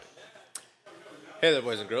Hey there,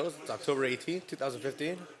 boys and girls. It's October 18th,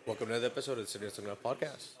 2015. Welcome to another episode of the Salinas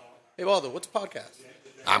Podcast. Hey, Waldo, what's a podcast?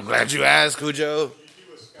 I'm glad you asked, Cujo.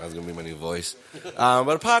 That was going to be my new voice. But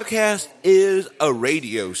a podcast is a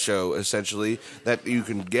radio show, essentially, that you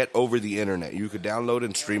can get over the internet. You could download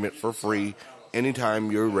and stream it for free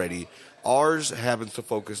anytime you're ready. Ours happens to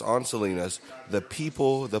focus on Salinas, the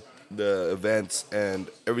people, the events,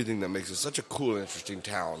 and everything that makes it such a cool and interesting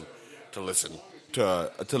town to listen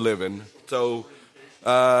to live in. So,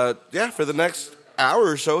 for the next hour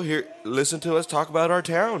or so, here, listen to us talk about our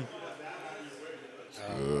town.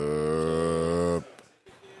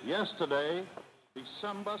 Yesterday,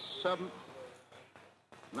 December 7th,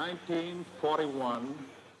 1941,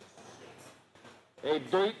 a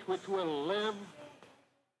date which will live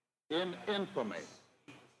in infamy.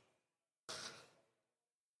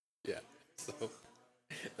 Yeah, so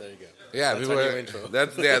there you go. Yeah, that's our new intro.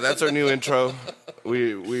 That's our new intro.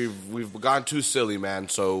 We've gone too silly, man.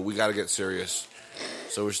 So we got to get serious.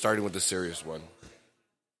 So we're starting with the serious one.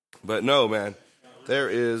 But no, man, there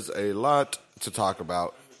is a lot to talk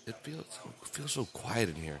about. It feels so quiet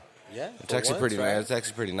in here. Yeah, it's actually pretty nice. It's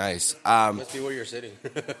actually pretty nice. Must be where you're sitting.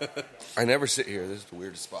 I never sit here. This is the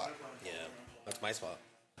weirdest spot. Yeah, that's my spot.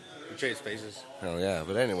 We trade spaces. Oh yeah,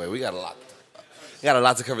 but anyway, we got a lot to talk about. We got a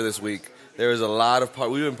lot to cover this week. There was a lot of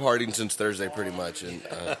we've been partying since Thursday, pretty much, and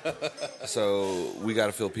so we got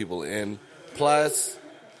to fill people in. Plus,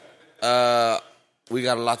 we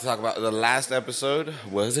got a lot to talk about. The last episode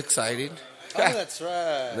was exciting. Oh, that's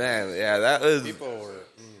right. Man, yeah, that was. People were.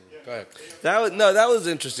 Go ahead. That was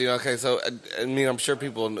interesting. Okay, so I mean, I'm sure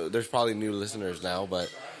people. There's probably new listeners now, but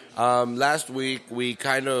last week we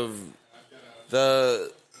kind of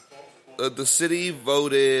the city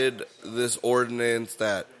voted this ordinance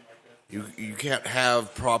that you can't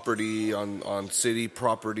have property on city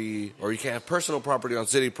property, or you can't have personal property on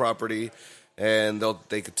city property, and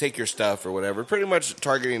they could take your stuff or whatever. Pretty much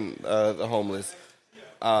targeting the homeless.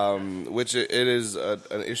 Which it is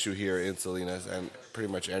an issue here in Salinas and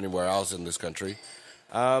pretty much anywhere else in this country.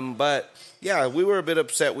 But yeah, we were a bit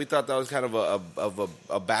upset. We thought that was kind of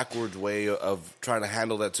a backwards way of trying to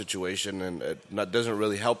handle that situation, and it doesn't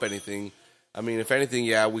really help anything. I mean, if anything,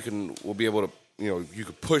 yeah, we'll be able to,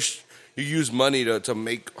 you use money to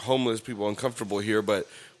make homeless people uncomfortable here, but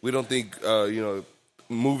we don't think,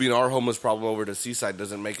 moving our homeless problem over to Seaside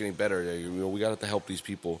doesn't make any better. We got to help these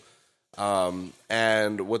people.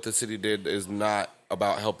 And what the city did is not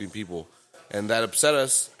about helping people, and that upset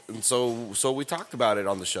us. And so we talked about it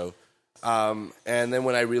on the show. And then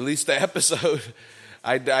when I released the episode,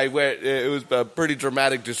 I went. It was a pretty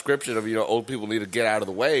dramatic description of old people need to get out of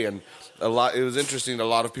the way, and it was interesting. A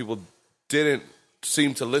lot of people didn't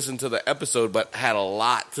seem to listen to the episode, but had a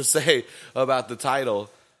lot to say about the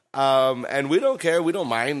title. And we don't care. We don't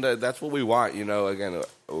mind. That's what we want. Again,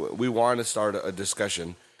 we want to start a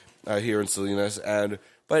discussion. Here in Salinas,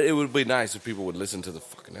 but it would be nice if people would listen to the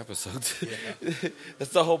fucking episodes. Yeah.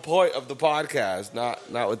 That's the whole point of the podcast, not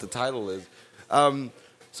what the title is.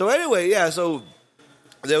 So anyway, yeah. So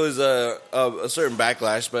there was a certain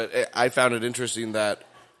backlash, but I found it interesting that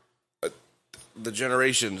the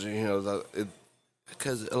generations,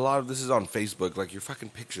 because a lot of this is on Facebook. Like your fucking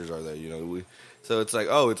pictures are there, So it's like,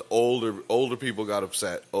 oh, it's older people got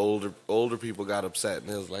upset. Older people got upset,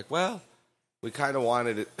 and it was like, well. We kind of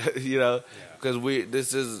wanted it, because we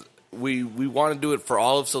want to do it for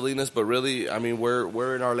all of Salinas, but really, I mean,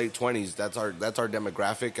 we're in our late 20s. That's our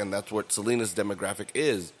demographic, and that's what Salinas demographic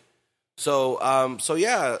is. So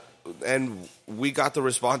yeah, and we got the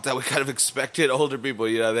response that we kind of expected. Older people,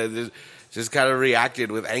 they just kind of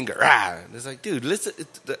reacted with anger. And it's like, dude, listen,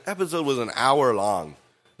 the episode was an hour long.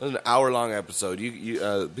 It was an hour-long episode.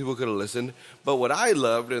 People could have listened. But what I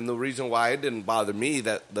loved, and the reason why it didn't bother me,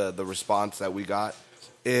 that the response that we got,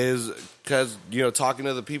 is because, talking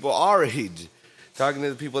to the people our age, talking to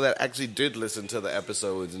the people that actually did listen to the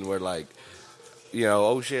episodes and were like,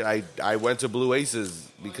 oh shit, I went to Blue Aces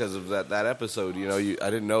because of that episode. I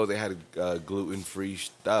didn't know they had gluten-free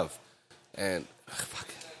stuff. And, fuck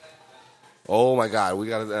it. Oh my God, we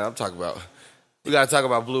got to talk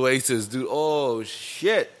about Blue Aces, dude. Oh,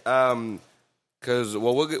 shit. Because,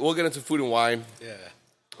 we'll get into food and wine. Yeah.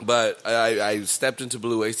 But I stepped into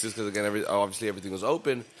Blue Aces because, again, obviously everything was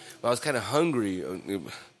open. But I was kind of hungry. It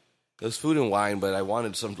was food and wine, but I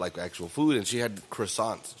wanted some, actual food. And she had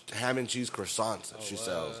croissants, ham and cheese croissants that she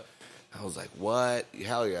sells. I was like, what?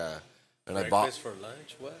 Hell yeah. And breakfast I bought for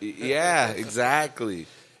lunch? What? Yeah, exactly.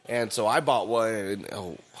 And so I bought one. And,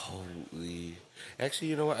 holy. Actually,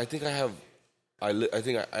 you know what? I think I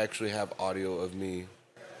actually have audio of me.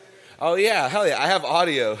 Oh, yeah. Hell yeah. I have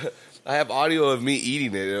audio I have audio of me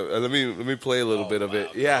eating it. Let me play a little bit of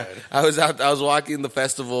it. Yeah, I was walking the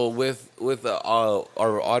festival with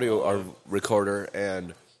our recorder,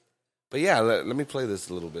 but yeah, let me play this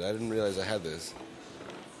a little bit. I didn't realize I had this.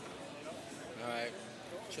 All right,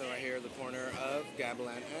 chilling right here at the corner of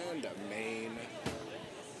Gabilan and Main,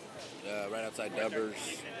 right outside Dubbers.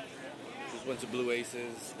 Just went to Blue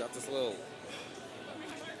Aces. Got this little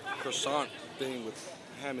croissant thing with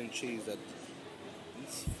ham and cheese that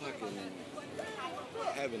it's fucking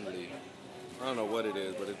heavenly. I don't know what it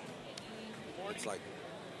is, but it's like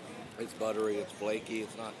it's buttery, it's flaky,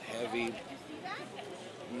 it's not heavy,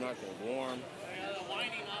 not warm.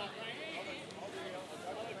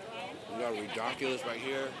 We got Ridiculous right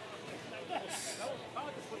here.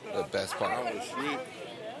 The best part on the street.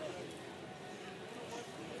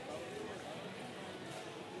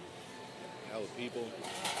 Hell of people.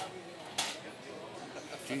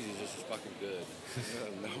 Jesus, this is fucking good.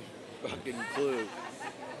 No fucking clue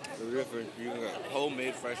the difference between a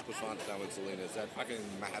homemade fresh croissant down in Salinas. That fucking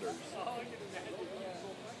matters.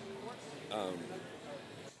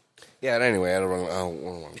 Yeah, and anyway, I don't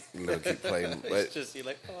want to keep playing. But It's just, you're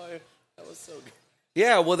like, oh, that was so good.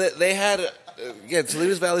 yeah, well, they had,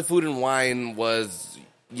 Salinas Valley Food and Wine was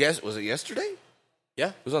it yesterday? Yeah.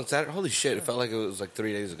 It was on Saturday. Holy shit! It felt like it was like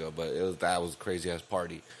 3 days ago, but that was a crazy ass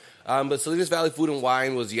party. But Salinas Valley Food and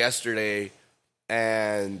Wine was yesterday,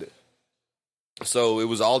 and so it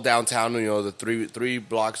was all downtown. You know, the three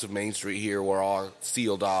blocks of Main Street here were all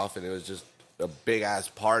sealed off, and it was just a big ass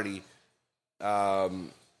party. And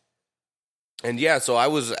yeah, so I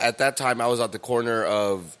was at that time. I was at the corner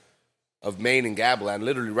of Main and Gabilan,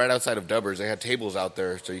 literally right outside of Dubbers. They had tables out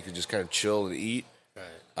there, so you could just kind of chill and eat.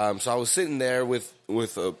 Right. So I was sitting there with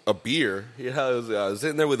a beer. You know, I was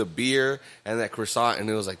sitting there with a beer and that croissant, and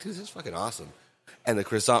it was like, dude, this is fucking awesome. And the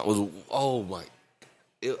croissant was, oh my,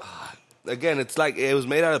 again, it's like it was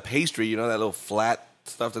made out of pastry. You know, that little flat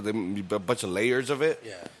stuff that a bunch of layers of it.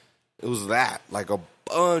 Yeah, it was that, like a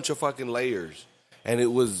bunch of fucking layers, and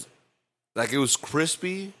it was like it was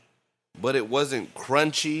crispy, but it wasn't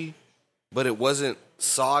crunchy, but it wasn't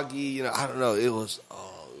soggy. You know, I don't know. It was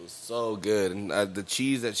so good. And the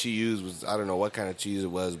cheese that she used was, I don't know what kind of cheese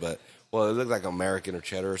it was, but, well, it looked like American or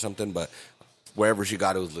cheddar or something, but wherever she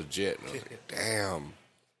got it was legit. And I was like,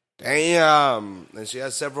 damn. And she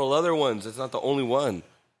has several other ones. It's not the only one.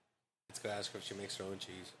 Let's go ask her if she makes her own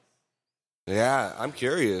cheese. Yeah, I'm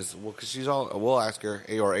curious. Well, because we'll ask her.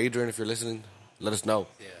 Hey, or Adrian, if you're listening, let us know.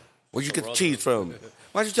 Yeah. Where'd you get the cheese from?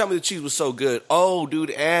 Why'd you tell me the cheese was so good? Oh,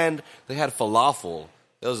 dude, and they had falafel.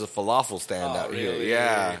 There was a falafel stand out here.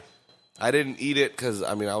 Yeah. I didn't eat it because,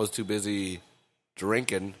 I was too busy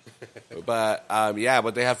drinking. But,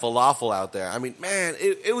 but they had falafel out there. I mean, man,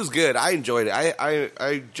 it was good. I enjoyed it.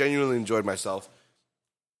 I genuinely enjoyed myself.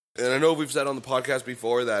 And I know we've said on the podcast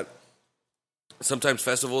before that sometimes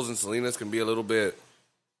festivals in Salinas can be a little bit,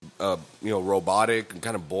 robotic and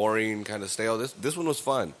kind of boring, kind of stale. This one was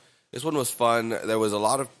fun. This one was fun. There was a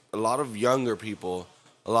lot of younger people.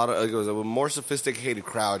 It was a more sophisticated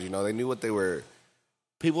crowd. You know, they knew what they were.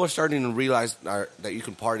 People are starting to realize that you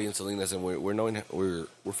can party in Salinas, and we're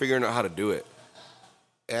figuring out how to do it.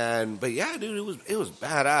 But yeah, dude, it was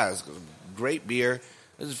badass. Great beer.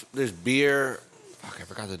 There's beer. Fuck, I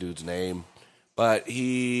forgot the dude's name. But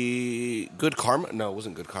Good Karma? No, it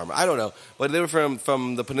wasn't Good Karma. I don't know. But they were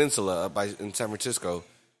from the peninsula in San Francisco.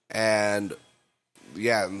 And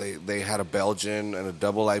yeah, they had a Belgian and a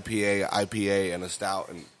double IPA, and a stout.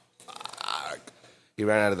 And he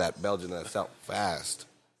ran out of that Belgian and that stout fast.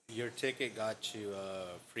 Your ticket got you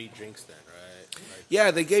free drinks then, right?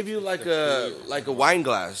 Yeah, they gave you like a wine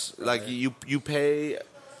glass. Right. Like you pay.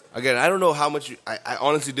 Again, I don't know how much. I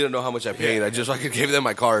honestly didn't know how much I paid. Yeah. I just gave them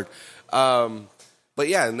my card. But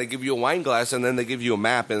yeah, and they give you a wine glass, and then they give you a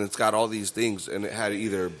map, and it's got all these things, and it had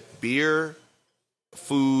either beer,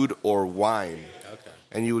 food, or wine. Okay.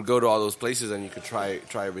 And you would go to all those places, and you could try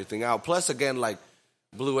everything out. Plus, again, like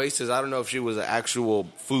Blue Aces, I don't know if she was an actual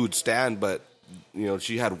food stand, but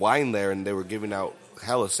she had wine there, and they were giving out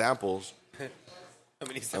hella samples. How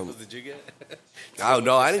many samples did you get? Oh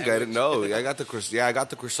no, I didn't get it. No, I got the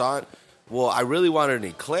croissant. Well, I really wanted an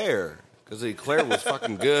eclair because the eclair was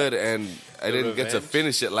fucking good, and I didn't get to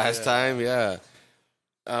finish it last time. Yeah,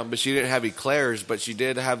 but she didn't have eclairs, but she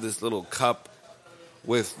did have this little cup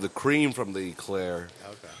with the cream from the eclair.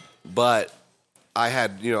 Okay, but I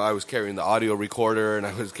had, I was carrying the audio recorder, and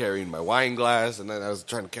I was carrying my wine glass, and then I was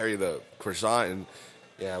trying to carry the croissant, and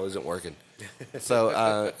yeah, it wasn't working. So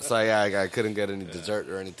I couldn't get any dessert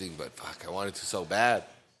or anything, but fuck, I wanted to so bad.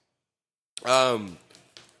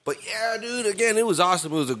 But yeah, dude, again, it was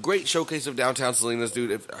awesome. It was a great showcase of downtown Salinas,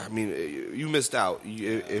 dude. You missed out.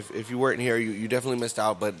 If you weren't here, you definitely missed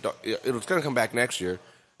out. But it was going to come back next year.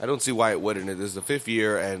 I don't see why it wouldn't. This is the 5th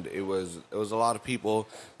year, and it was a lot of people.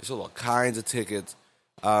 They sold all kinds of tickets.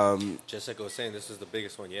 Jessica was saying this is the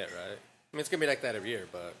biggest one yet, right? I mean, it's gonna be like that every year,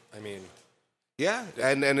 but I mean, yeah,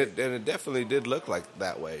 and it definitely did look like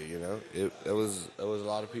that way. You know, it was a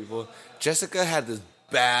lot of people. Jessica had this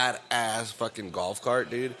badass fucking golf cart,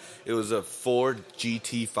 dude. It was a Ford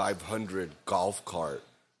GT 500 golf cart.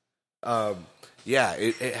 Yeah,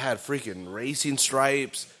 it had freaking racing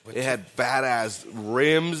stripes. It had badass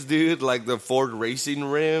rims, dude, like the Ford racing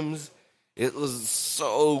rims. It was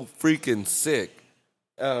so freaking sick.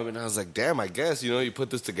 And I was like, damn, I guess, you put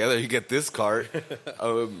this together, you get this cart.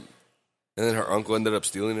 And then her uncle ended up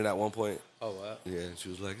stealing it at one point. Oh, what? Yeah, and she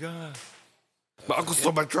was like, my uncle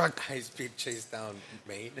stole my truck. High-speed chase down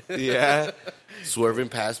Maine. Yeah, swerving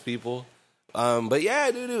past people. But yeah,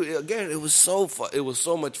 dude, again, it was so fun. It was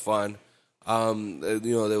so much fun.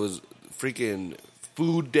 There was freaking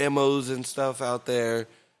food demos and stuff out there,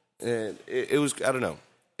 and it was, I don't know,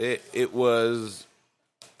 it was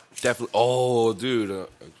definitely. Oh, dude,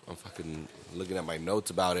 I'm fucking looking at my notes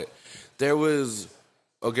about it. There was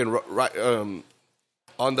again right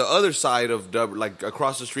on the other side of like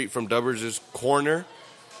across the street from Dubbers' corner.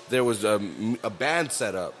 There was a band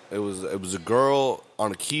set up. It was a girl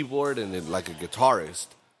on a keyboard and like a guitarist.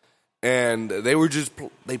 And they were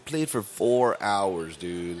they played for 4 hours,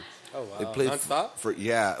 dude. Oh, wow. They played non-stop?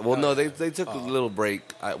 Yeah. Well, no, they took a little break.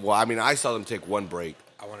 I saw them take one break.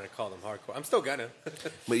 I wanted to call them hardcore. I'm still gonna.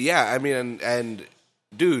 But yeah, I mean, and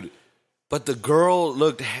dude, but the girl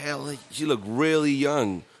looked she looked really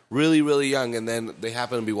young. Really, really young. And then they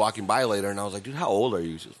happened to be walking by later, and I was like, dude, how old are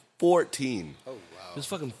you? She was 14. Oh, wow. She was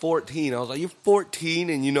fucking 14. I was like, you're 14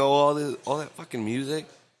 and you know all that fucking music?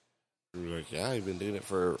 And you're like, yeah, I've been doing it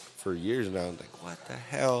for years now. I'm like, what the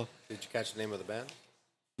hell? Did you catch the name of the band?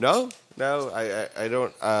 No, I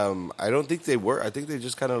don't. I don't think they were. I think they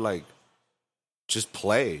just kind of like just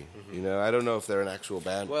play. Mm-hmm. I don't know if they're an actual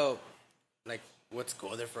band. Well, like, what's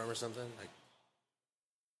Go There From or something? Like,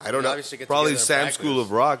 I don't know. Probably Sam School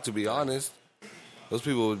of Rock, to be honest. Those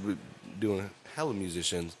people would be doing hella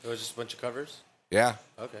musicians. It was just a bunch of covers? Yeah.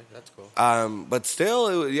 Okay, that's cool. But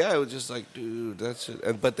still, it was just like, dude, that's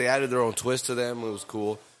it. But they added their own twist to them. It was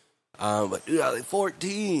cool. But dude, I was like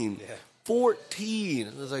 14. Yeah. 14.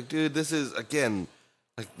 And I was like, dude, this is, again,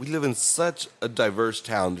 like, we live in such a diverse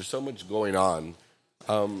town. There's so much going on.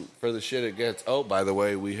 For the shit it gets. Oh, by the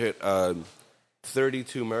way, we hit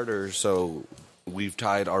 32 murders, so we've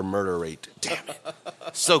tied our murder rate. Damn it.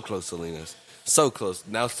 So close, Salinas. So close.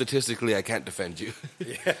 Now, statistically, I can't defend you.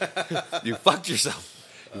 Yeah. You fucked yourself.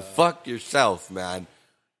 You fucked yourself, man.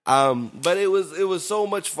 But it was so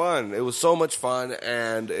much fun. It was so much fun,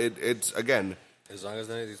 and it's again. As long as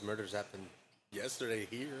none of these murders happened yesterday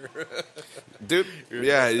here, dude.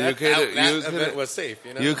 Yeah, that event was safe.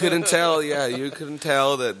 You couldn't tell. Yeah, you couldn't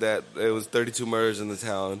tell that it was 32 murders in the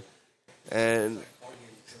town, and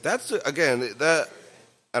that's again that.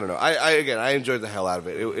 I don't know. I enjoyed the hell out of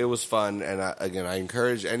it. It was fun, and I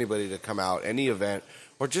encourage anybody to come out, any event,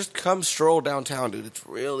 or just come stroll downtown, dude. It's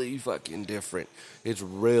really fucking different. It's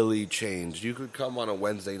really changed. You could come on a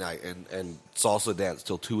Wednesday night and salsa dance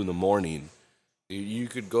till 2 a.m. You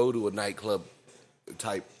could go to a nightclub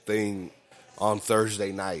type thing on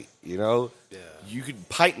Thursday night, Yeah. You could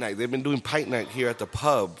pint night. They've been doing pint night here at the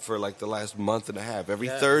pub for like the last month and a half. Every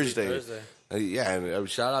Thursday. Yeah, and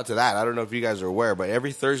shout out to that. I don't know if you guys are aware, but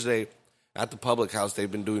every Thursday at the public house,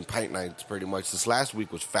 they've been doing pint nights pretty much. This last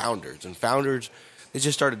week was Founders, and Founders, they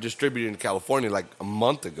just started distributing in California like a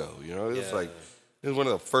month ago. It was one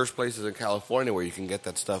of the first places in California where you can get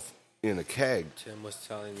that stuff in a keg. Tim was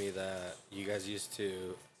telling me that you guys used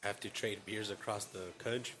to have to trade beers across the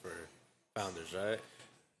country for Founders, right?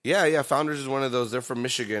 Yeah. Founders is one of those. They're from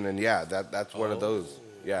Michigan, and that's one of those.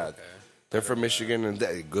 Yeah. Okay. They're from Michigan, and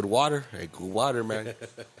good water. Hey, good water, man.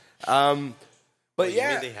 But you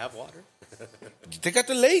mean they have water? They got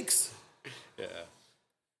the lakes. Yeah.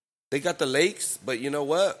 They got the lakes, but you know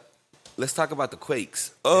what? Let's talk about the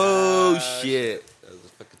Quakes. Oh, shit. That was a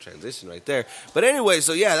fucking transition right there. But anyway,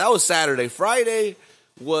 so yeah, that was Saturday. Friday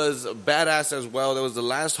was badass as well. That was the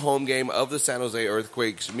last home game of the San Jose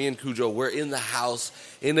Earthquakes. Me and Cujo were in the house,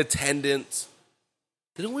 in attendance.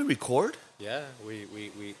 Didn't we record? Yeah,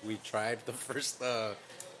 we tried the first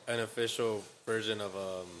unofficial version of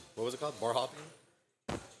what was it called? Bar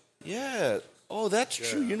hopping? Yeah. Oh, that's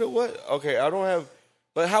true. You know what? Okay, I don't have.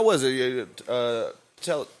 But how was it?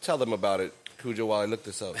 Tell them about it, Cujo, while I look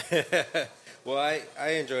this up. Well, I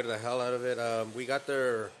enjoyed the hell out of it. We got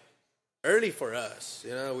there early for us.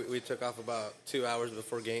 You know, we took off about 2 hours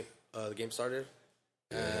before the game started.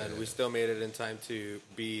 And we still made it in time to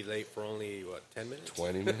be late for only, 10 minutes?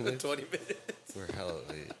 20 minutes? 20 minutes. We're hella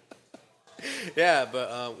late. Yeah,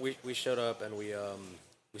 but we showed up and we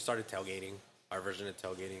started tailgating, our version of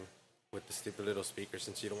tailgating, with the stupid little speaker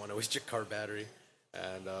since you don't want to waste your car battery.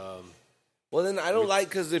 And well, then I don't like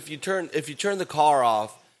because if you turn the car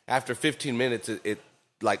off after 15 minutes, it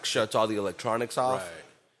like shuts all the electronics off. Right.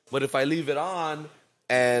 But if I leave it on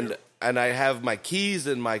and I have my keys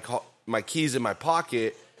in my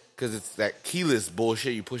pocket because it's that keyless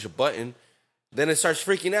bullshit, you push a button, then it starts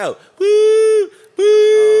freaking out. Woo,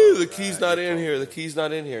 woo! The key's not in here. The key's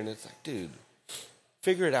not in here, and it's like, dude,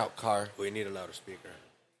 figure it out, car. We need a louder speaker.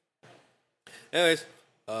 Anyways,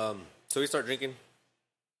 so we start drinking.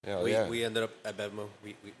 Hell We yeah. we ended up at Bevmo.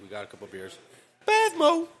 We got a couple beers.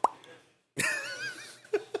 Bevmo.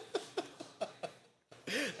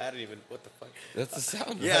 I didn't even, what the fuck? That's the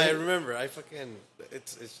sound. Yeah, right? I remember.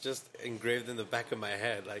 It's just engraved in the back of my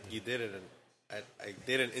head. Like, you did it, and I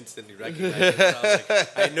didn't instantly recognize it. So I was like,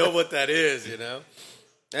 I know what that is, you know?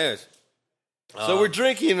 Anyways. So we're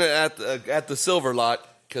drinking at the Silver Lot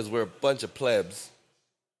because we're a bunch of plebs.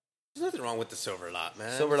 There's nothing wrong with the Silver Lot,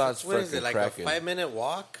 man. Silver Lot's What is fucking it, like cracking. a 5-minute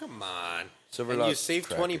walk? Come on. Silver and Lot's you save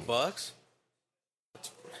cracking. $20? That's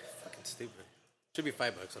fucking stupid. Should be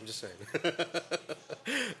 $5, I'm just saying.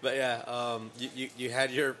 But yeah, you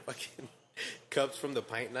had your fucking cups from the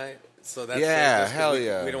pint night. So that's hell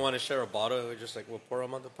yeah. We don't want to share a bottle. We're just like, we'll pour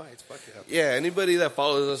them on the pints. Fuck it. Yeah, anybody that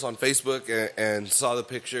follows us on Facebook and saw the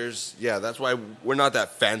pictures, yeah, that's why we're not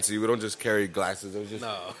that fancy. We don't just carry glasses. It was just,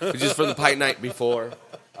 No. it was just for the pint night before.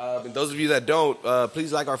 And those of you that don't,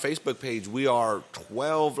 please like our Facebook page. We are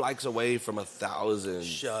 12 likes away from 1,000.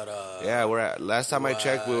 Shut up. Yeah, last time I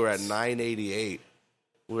checked, we were at What? 988.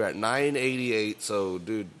 We were at 988, so,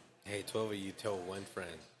 dude. Hey, 12 of you tell one friend.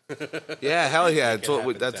 Yeah, hell yeah. Make it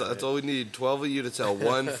happen, That's damn it. all we need. 12 of you to tell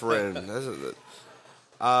one friend.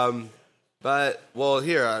 But, well,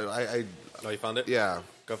 here, I Oh, you found it? yeah.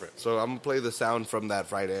 Go for it. So I'm going to play the sound from that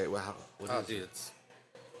Friday. Wow. What Oh, is dude, it? it's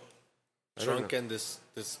I don't drunk and this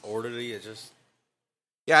orderly. It just...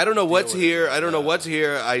 Yeah, I don't know what's with it, here. man. I don't know what's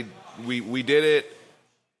here. We did it.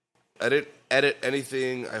 I didn't edit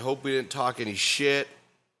anything. I hope we didn't talk any shit.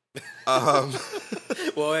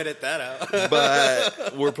 We'll edit that out.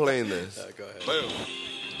 But we're playing this. Go ahead. Boom.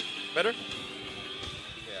 Better?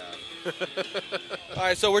 Yeah. All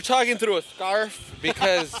right, so we're talking through a scarf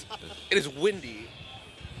because it is windy.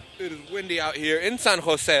 It is windy out here in San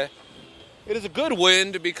Jose. It is a good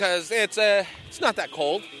wind because it's not that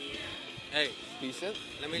cold. Hey, Decent.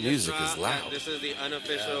 let me Music just is loud. This is the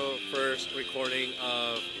unofficial first recording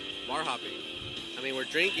of bar hopping. I mean, we're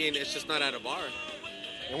drinking. It's just not at a bar.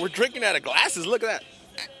 And we're drinking out of glasses. Look at that.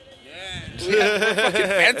 Yeah. We're fucking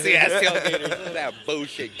fancy ass tailgaters. Look at that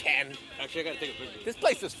bullshit can. Actually, I gotta take a picture. This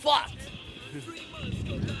place is fucked.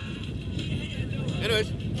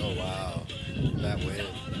 Anyways. Oh wow, that wind.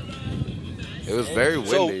 It was very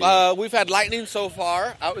windy. So we've had lightning so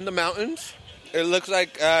far out in the mountains. It looks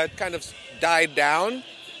like it kind of died down.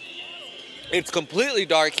 It's completely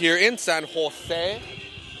dark here in San Jose.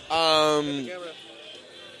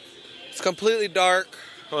 It's completely dark.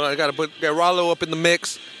 Hold on, I gotta get Rollo up in the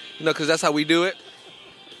mix, because that's how we do it.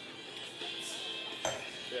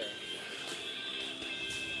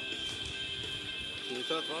 Can you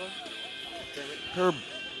talk, Paula? Her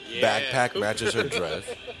backpack matches her dress.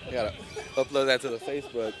 I gotta upload that to the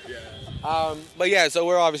Facebook. Yeah. But yeah, so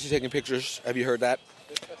we're obviously taking pictures. Have you heard that?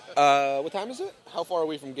 What time is it? How far are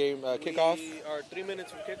we from game kickoff? We are 3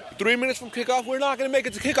 minutes from kickoff. 3 minutes from kickoff. We're not gonna make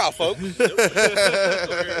it to kickoff, folks. we're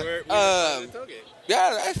tailgate.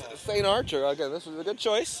 Yeah, that's St. Archer. Again, this was a good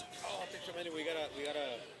choice. Oh, picture menu. We gotta.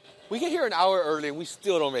 We get here an hour early and we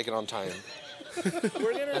still don't make it on time.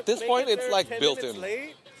 We're gonna. At this make point, it it's there like 10 built minutes in.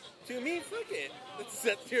 Late. To me, fuck it.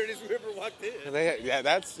 That's here it is. We ever walked in.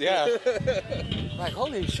 Yeah. Like,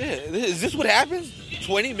 holy shit. Is this what happens?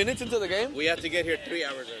 20 minutes into the game? We have to get here 3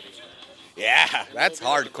 hours early. Yeah, that's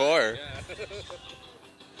hardcore.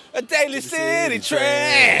 A Daily City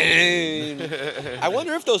train. I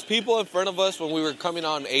wonder if those people in front of us when we were coming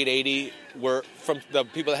on 880 were from the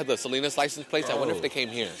people that had the Salinas license plates. I wonder if they came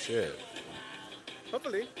here. Shit.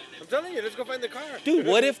 Hopefully. I'm telling you, let's go find the car. Dude,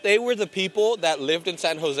 what if they were the people that lived in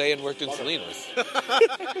San Jose and worked in Salinas? All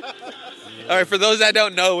right, for those that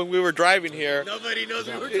don't know, when we were driving here... Nobody knows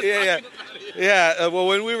we were just Yeah. talking about it. Yeah, well,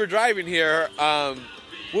 when we were driving here,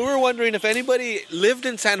 we were wondering if anybody lived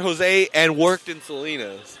in San Jose and worked in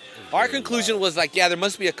Salinas. Our conclusion was like, yeah, there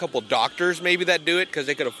must be a couple doctors maybe that do it because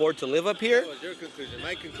they could afford to live up here. What was your conclusion?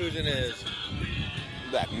 My conclusion is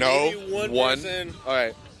That maybe one person, All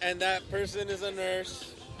right. and that person is a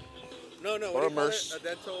nurse. No, Or what do a you call nurse. it? A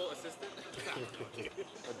dental assistant?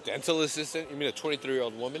 A dental assistant? You mean a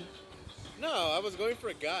 23-year-old woman? No, I was going for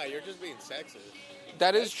a guy. You're just being sexist.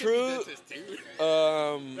 That is That could be true. dentist, too.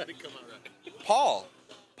 That didn't come out right. Paul.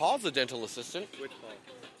 Paul's a dental assistant Which Paul?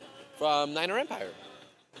 from Niner Empire.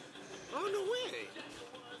 Oh, no way.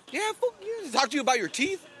 Yeah, talk to you about your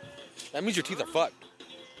teeth. That means your teeth are fucked.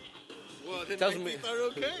 Well, then Tells my me- teeth are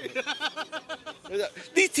okay.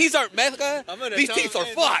 These teeth aren't messed. I'm gonna These tell teeth him, are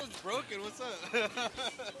hey, fucked. this one's broken. What's up?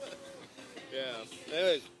 Yeah.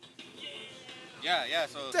 Anyways. Yeah,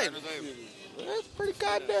 so San Jose. That's pretty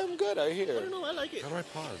goddamn good, I I hear. don't know, I like it. How do I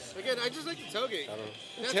pause? Again, I just like the tailgate.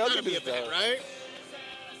 That's Tailgate gotta be a is bat, dope. right?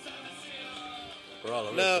 We're all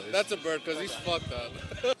over No, the place. that's a bird because he's fucked up.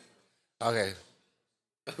 Okay.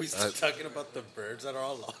 Are we still talking about the birds that are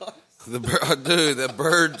all lost? Dude, the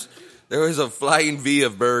birds. There was a flying V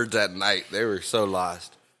of birds at night. They were so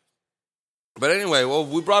lost. But anyway, well,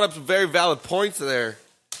 we brought up some very valid points there.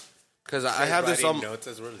 Because I have this on notes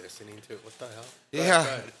as we're listening to it. What the hell? Yeah. Go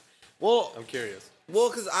ahead. Well, I'm curious. well,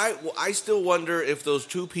 because I still wonder if those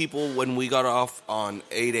two people when we got off on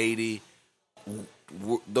 880,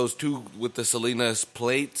 those two with the Salinas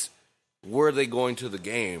plates, were they going to the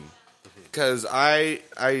game? Because I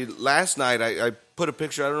last night I put a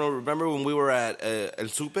picture. I don't know. Remember when we were at El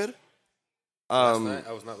Super? Last night,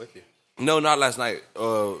 I was not with you. No, not last night.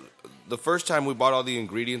 The first time we bought all the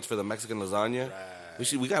ingredients for the Mexican lasagna.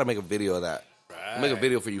 Right. We got to make a video of that. Right. Make a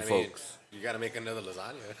video for you I mean, folks. You got to make another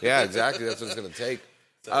lasagna. Yeah, exactly. That's what it's gonna take.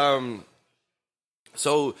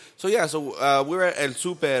 So we're at El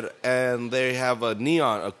Super and they have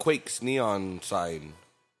a Quakes neon sign,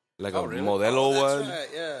 like a Modelo that's one. Right,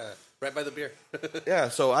 yeah. Right by the beer. Yeah,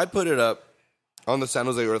 so I put it up on the San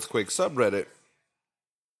Jose Earthquake subreddit,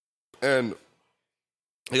 and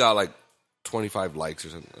it got like 25 likes or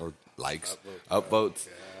something, or likes, upvotes.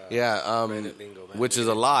 Yeah, Reddit lingo, man. which is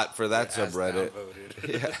a lot for that Has subreddit.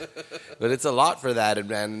 downvoted. Yeah, but it's a lot for that,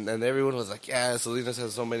 and everyone was like, "Yeah, Salinas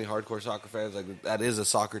has so many hardcore soccer fans. Like that is a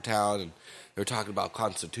soccer town." And they're talking about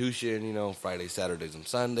Constitution, Fridays, Saturdays, and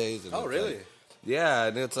Sundays. And Oh, it's really? like- yeah,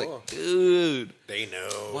 and it's Cool. like, dude, They know.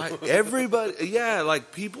 why everybody? Yeah,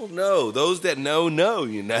 like people know. Those that know. No.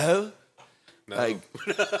 Like,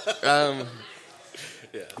 Yeah.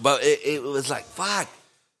 but it was like, fuck.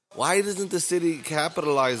 Why doesn't the city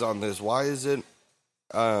capitalize on this? Why isn't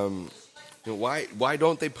why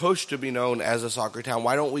don't they push to be known as a soccer town?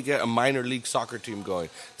 Why don't we get a minor league soccer team going?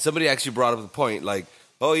 Somebody actually brought up the point, like,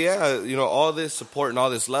 oh yeah, all this support and all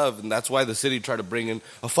this love, and that's why the city tried to bring in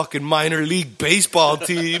a fucking minor league baseball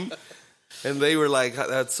team. And they were like,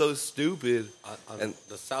 that's so stupid. On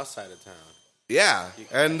the south side of town. Yeah,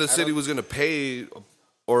 and the I city don't- was going to pay,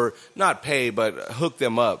 or not pay, but hook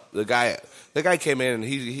them up. The guy came in,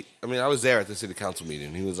 and I was there at the city council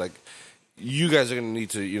meeting. He was like, you guys are going to need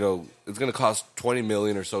to, it's going to cost $20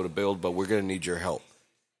 million or so to build, but we're going to need your help.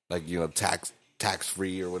 Like, tax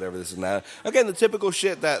free or whatever, this and that. Again, the typical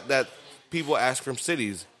shit that people ask from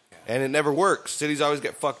cities, and it never works. Cities always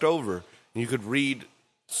get fucked over. And you could read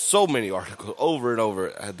so many articles over and over.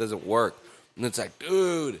 It doesn't work. And it's like,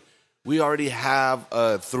 dude, we already have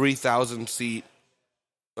a 3,000-seat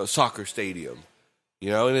soccer stadium,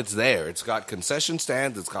 and it's there. It's got concession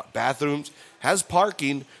stands. It's got bathrooms. Has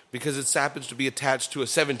parking because it happens to be attached to a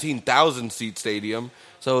 17,000-seat stadium.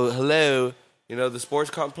 So, hello, the sports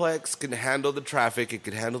complex can handle the traffic. It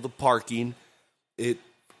can handle the parking.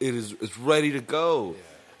 It's ready to go. Yeah.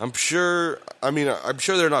 I'm sure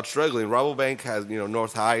they're not struggling. Rabobank has,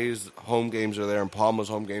 North High's home games are there and Palma's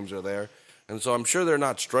home games are there. And so I'm sure they're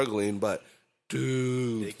not struggling, but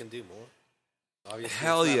dude, They can do more. Obviously,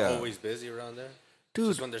 hell it's not yeah. always busy around there. Dude.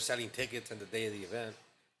 Just when they're selling tickets on the day of the event.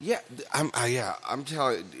 Yeah, I'm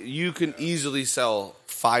telling you can easily sell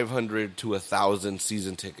 500 to 1,000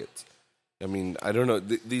 season tickets. I mean, I don't know.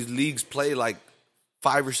 These leagues play like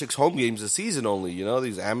 5 or 6 home games a season only,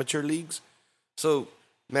 these amateur leagues. So,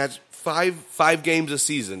 match five games a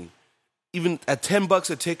season. Even at $10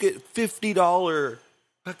 a ticket, $50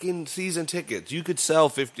 fucking season tickets. You could sell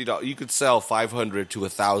 $50. You could sell 500 to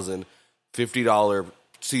 1,000 $50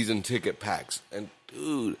 season ticket packs. And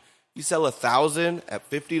dude, you sell 1,000 at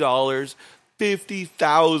 $50,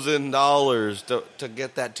 $50,000 to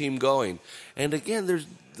get that team going. And again,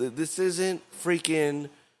 this isn't freaking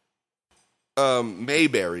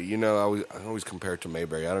Mayberry. I always compare it to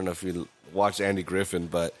Mayberry. I don't know if you watched Andy Griffin,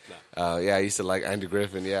 but I used to like Andy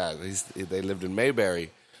Griffin. Yeah, they lived in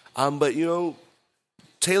Mayberry. But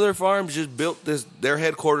Taylor Farms just built this. Their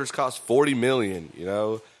headquarters cost $40 million. You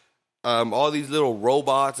know, all these little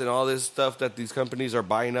robots and all this stuff that these companies are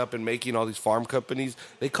buying up and making. All these farm companies,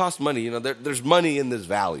 they cost money. You know, there's money in this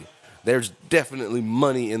valley. There's definitely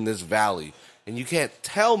money in this valley, and you can't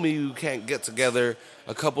tell me you can't get together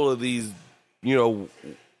a couple of these, you know,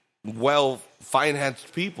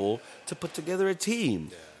 well-financed people to put together a team.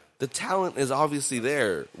 Yeah. The talent is obviously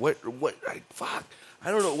there. What? Like, fuck. I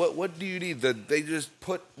don't know. What do you need? They just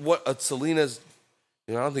put what a Salinas.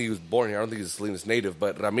 You know, I don't think he was born here. I don't think he's a Salinas native,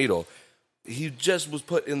 but Ramiro, he just was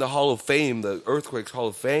put in the Hall of Fame, the Earthquakes Hall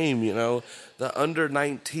of Fame. You know, the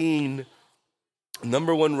under-19,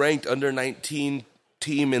 number one ranked under-19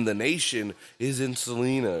 team in the nation is in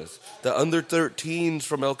Salinas. The under-13s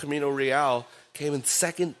from El Camino Real came in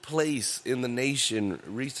second place in the nation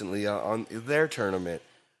recently on their tournament.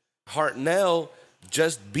 Hartnell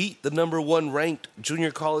just beat the number one ranked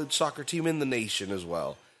junior college soccer team in the nation as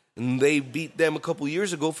well. And they beat them a couple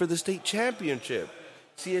years ago for the state championship.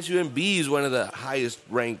 CSUMB is one of the highest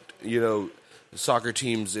ranked, you know, soccer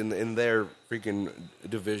teams in their freaking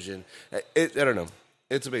division. I don't know.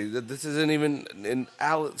 It's amazing. This isn't even in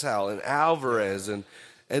Alex and Alvarez and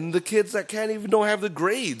the kids that don't have the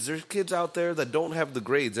grades. There's kids out there that don't have the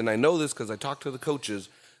grades. And I know this because I talked to the coaches.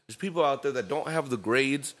 There's people out there that don't have the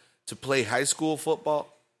grades to play high school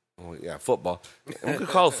football. Oh, yeah, football. I'm going to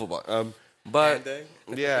call it football. But, hand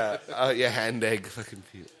egg? Hand egg. Fucking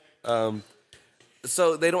Pete.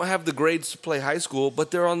 So they don't have the grades to play high school,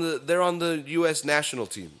 but they're on the U.S. national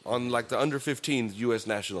team, on like the under-15 U.S.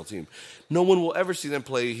 national team. No one will ever see them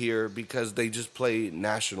play here because they just play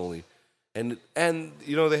nationally. And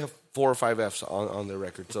you know, they have 4 or 5 Fs on their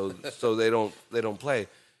record, so they don't play.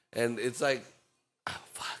 And it's like, oh,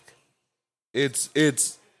 fuck. It's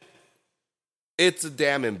a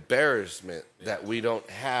damn embarrassment that we don't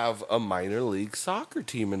have a minor league soccer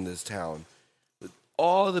team in this town.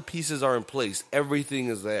 All the pieces are in place. Everything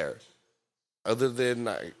is there. Other than,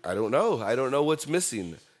 I don't know. I don't know what's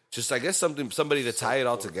missing. Just, I guess, somebody to tie it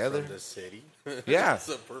all together. From the city? Yeah.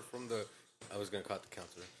 Support from I was going to call it the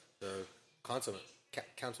council. The council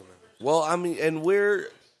members. Well, I mean, and we're,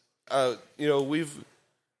 you know,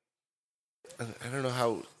 I don't know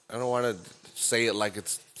how, I don't want to say it like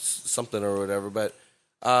it's something or whatever, but,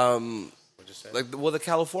 like, the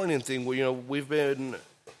Californian thing, where, you know, we've been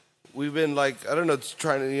like, I don't know,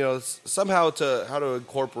 trying to, you know, somehow how to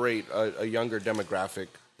incorporate a younger demographic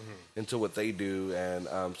into what they do, and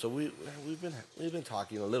so we've been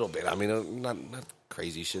talking a little bit. I mean, not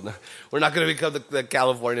crazy shit. We're not going to become the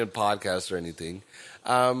Californian podcast or anything,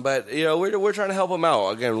 but you know, we're trying to help them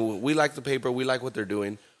out. Again, we like the paper, we like what they're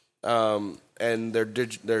doing, and they're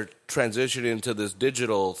transitioning to this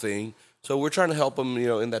digital thing. So we're trying to help them, you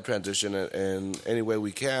know, in that transition in any way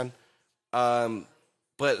we can.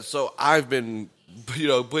 But so I've been, you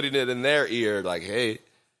know, putting it in their ear, like, hey,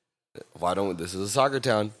 this is a soccer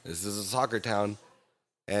town. This is a soccer town.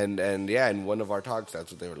 And yeah, in one of our talks,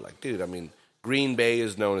 that's what they were like, dude, I mean, Green Bay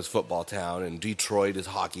is known as football town and Detroit is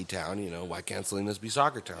hockey town. You know, why can't Salinas be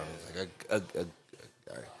soccer town? Like,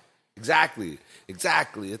 exactly.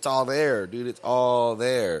 It's all there, dude. It's all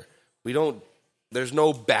there. There's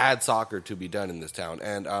no bad soccer to be done in this town.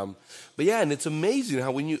 And, but yeah, and it's amazing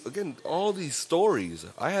how again, all these stories.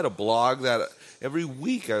 I had a blog that every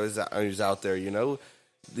week I was out there, you know.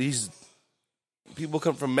 These people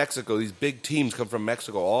come from Mexico. These big teams come from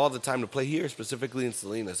Mexico all the time to play here, specifically in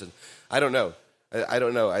Salinas. And I don't know. I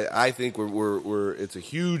don't know. I think it's a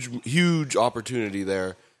huge opportunity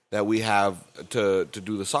there that we have to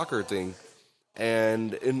do the soccer thing.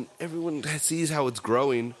 And everyone sees how it's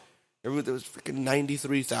growing. There was freaking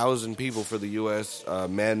 93,000 people for the U.S.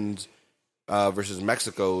 Men's versus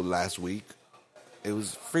Mexico last week. It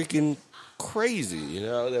was freaking crazy, you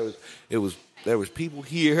know. There was people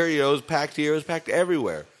here, you know. It was packed here. It was packed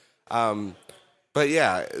everywhere. But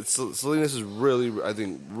yeah, Salinas is really, I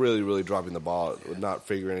think, really dropping the ball with not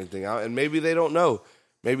figuring anything out. And maybe they don't know.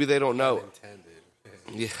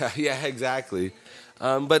 Yeah, exactly.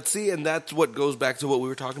 But see, and that's what goes back to what we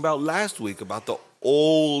were talking about last week about the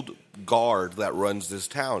old guard that runs this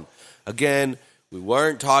town. Again, we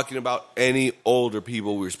weren't talking about any older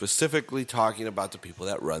people. We were specifically talking about the people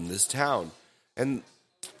that run this town. And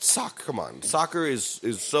soccer, come on. Soccer is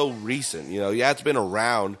so recent. You know, yeah, it's been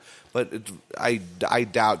around, but I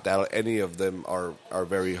doubt that any of them are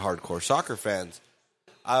very hardcore soccer fans.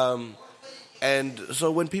 And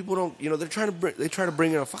so when people don't, you know, they try to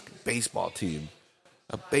bring in a fucking baseball team.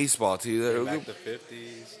 Back the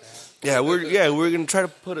 50s. Yeah, we're gonna try to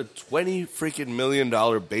put a $20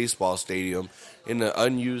 million baseball stadium in an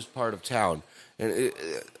unused part of town, And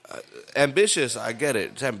ambitious, I get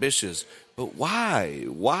it. It's ambitious. But why?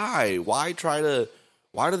 Why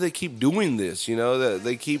do they keep doing this? You know,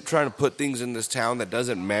 they keep trying to put things in this town that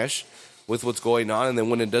doesn't mesh with what's going on, and then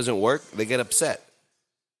when it doesn't work, they get upset.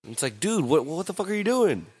 And it's like, dude, what the fuck are you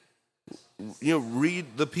doing? You know,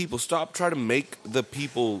 read the people. Stop trying to make the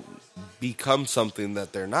people become something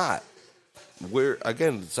that they're not.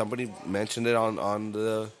 Somebody mentioned it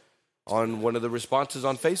on one of the responses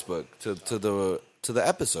on Facebook to the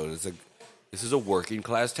episode. It's like, this is a working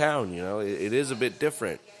class town. You know, it is a bit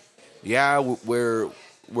different. Yeah, we're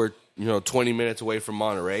 20 minutes away from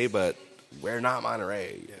Monterey, but we're not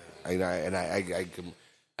Monterey. Yeah.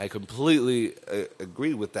 I completely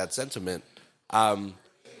agree with that sentiment.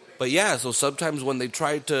 But yeah, so sometimes when they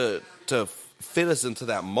try to fit us into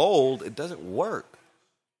that mold, it doesn't work.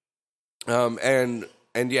 And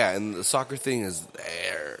the soccer thing is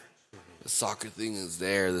there. The soccer thing is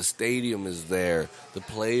there. The stadium is there. The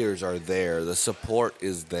players are there. The support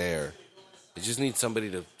is there. They just need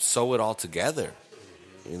somebody to sew it all together,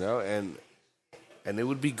 you know, and it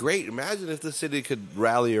would be great. Imagine if the city could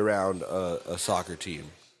rally around a soccer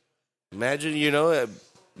team. Imagine, you know,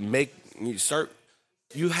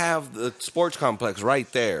 you have the sports complex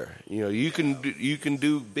right there. You know, you can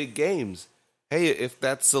do big games. Hey, if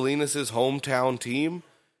that's Salinas' hometown team,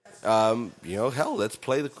 you know, hell, let's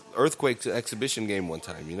play the Earthquakes exhibition game one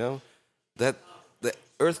time, you know? The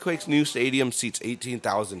Earthquakes new stadium seats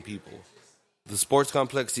 18,000 people. The sports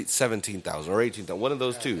complex seats 17,000 or 18,000, one of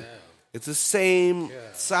those two. It's the same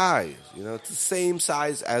size, you know? It's the same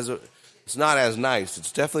size it's not as nice.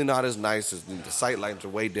 It's definitely not as nice. The sight lines are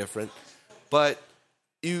way different. But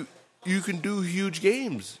you can do huge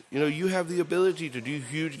games. You know, you have the ability to do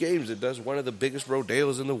huge games. It does one of the biggest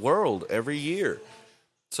rodeos in the world every year.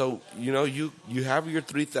 So, you know, you have your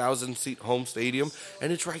 3,000-seat home stadium,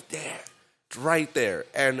 and it's right there. It's right there.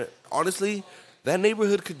 And honestly, that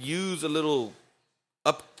neighborhood could use a little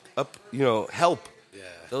up, you know, help. Yeah.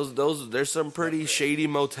 There's some pretty shady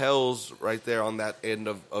motels right there on that end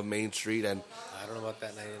of Main Street, and I don't know about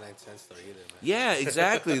that 99 cent store either, man. Yeah,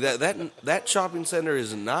 exactly. that shopping center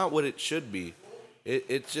is not what it should be.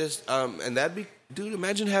 It just and that'd be, dude,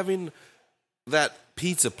 imagine having that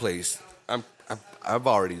pizza place. I'm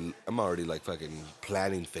already like fucking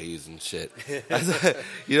planning phase and shit.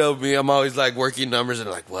 You know me, I'm always like working numbers and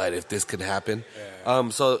like, what if this could happen? Yeah.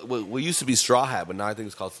 So what used to be Straw Hat, but now I think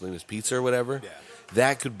it's called Salinas Pizza or whatever. Yeah.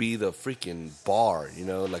 That could be the freaking bar, you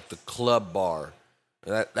know, like the club bar.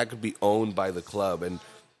 That could be owned by the club,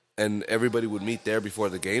 and everybody would meet there before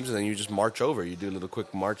the games, and then you just march over. You do a little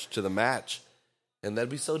quick march to the match, and that'd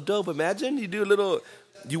be so dope. Imagine you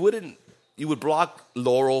would block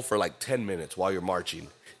Laurel for like 10 minutes while you're marching.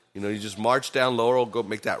 You know, you just march down Laurel, go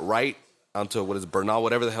make that right onto Bernal,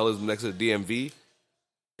 whatever the hell is next to the DMV.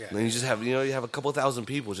 Yeah. And then you just have, you have a couple thousand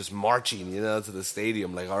people just marching, to the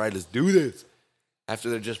stadium. Like, all right, let's do this. After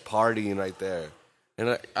they're just partying right there.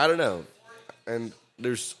 And I don't know. And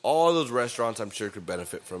there's all those restaurants I'm sure could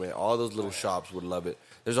benefit from it. All those little shops would love it.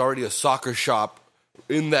 There's already a soccer shop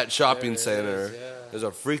in that shopping center. There's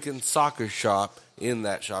a freaking soccer shop in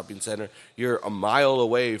that shopping center. You're a mile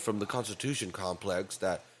away from the Constitution complex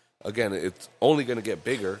that, again, it's only going to get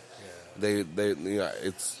bigger. Yeah.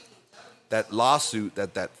 It's that lawsuit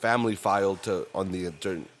that family filed for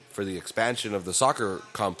the expansion of the soccer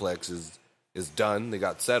complex is done. They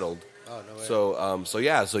got settled. Oh, no way.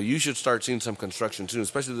 So you should start seeing some construction too.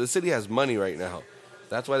 Especially the city has money right now.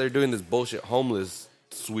 That's why they're doing this bullshit homeless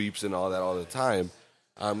sweeps and all that all the time,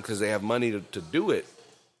 because they have money to do it.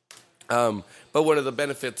 But one of the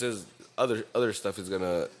benefits is other stuff is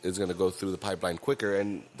gonna go through the pipeline quicker,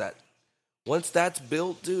 and that once that's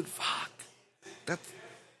built, dude,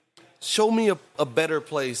 show me a better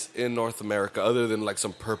place in North America other than like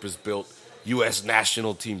some purpose-built U.S.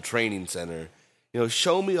 national team training center.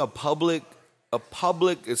 Show me essentially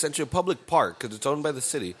a public park, because it's owned by the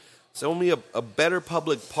city. Show me a better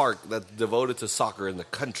public park that's devoted to soccer in the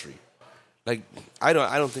country. Like, I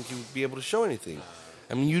don't think you would be able to show anything.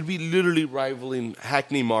 I mean, you'd be literally rivaling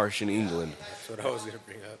Hackney Marsh in England. That's what I was going to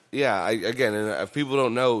bring up. Yeah, and if people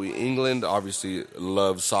don't know, England obviously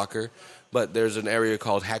loves soccer, but there's an area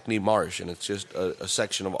called Hackney Marsh, and it's just a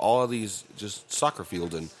section of all of these just soccer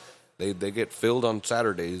fields, and they get filled on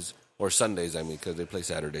Saturdays, or Sundays, because they play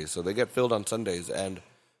Saturdays. So they get filled on Sundays, and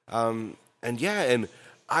I've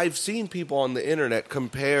seen people on the internet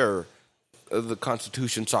compare the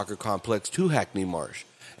Constitution Soccer Complex to Hackney Marsh,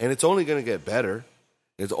 and it's only going to get better.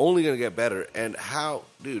 It's only going to get better. And how,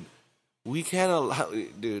 dude, we can't allow,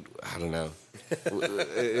 dude, I don't know.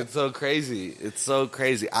 It's so crazy. It's so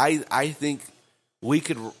crazy. I think we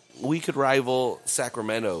could we could rival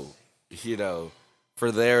Sacramento,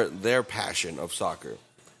 for their passion of soccer.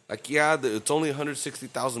 Like, yeah, it's only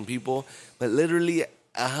 160,000 people, but literally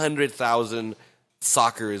 100,000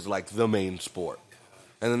 soccer is like the main sport.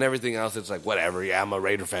 And then everything else, it's like, whatever. Yeah, I'm a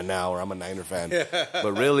Raider fan now, or I'm a Niner fan.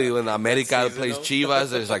 But really, when America plays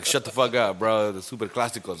Chivas, it's like, shut the fuck up, bro. The Super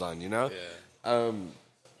Clásico's on, Yeah.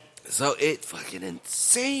 So it's fucking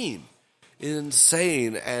insane.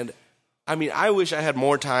 Insane. And, I mean, I wish I had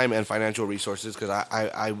more time and financial resources because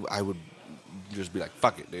I would just be like,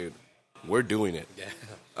 fuck it, dude. We're doing it. Yeah.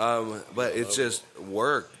 But it's just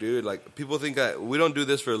work, dude. Like, people think that we don't do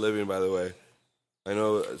this for a living, by the way. I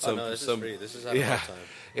know some. Oh, no, this is free. This is out of our time.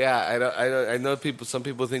 Yeah, I know people. Some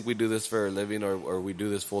people think we do this for a living or we do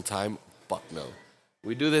this full time. Fuck no.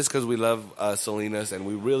 We do this because we love Salinas and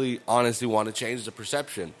we really, honestly want to change the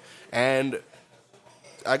perception. And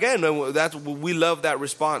again, we love that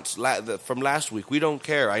response from last week. We don't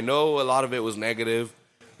care. I know a lot of it was negative.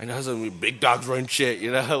 I know some big dogs run shit.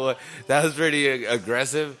 That was pretty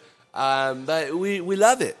aggressive. But we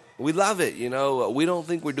love it. We love it. We don't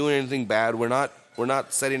think we're doing anything bad. We're not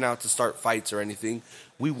setting out to start fights or anything.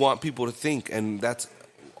 We want people to think, and that's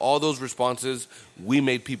all those responses. We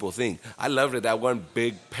made people think. I loved it. That one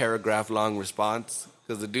big paragraph long response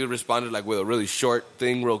because the dude responded like with a really short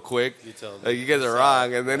thing, real quick. You guys are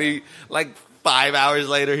wrong, and then he 5 hours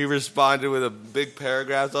later he responded with a big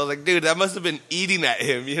paragraph. So I was like, dude, that must have been eating at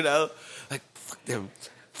him, Like fuck them.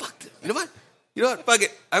 You know what? Fuck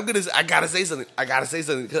it. I gotta say something.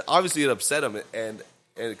 Because obviously it upset him, and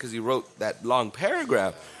because he wrote that long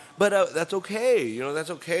paragraph. But that's okay. That's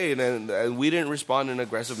okay. And we didn't respond in an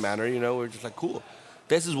aggressive manner. We're just like, cool.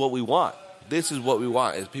 This is what we want. This is what we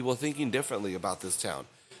want. Is people thinking differently about this town.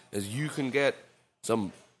 Is you can get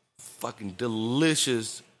some fucking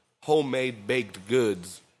delicious homemade baked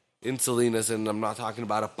goods in Salinas, and I'm not talking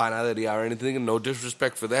about a panaderia or anything. And no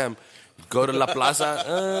disrespect for them. Go to La Plaza.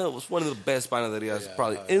 It was one of the best panaderias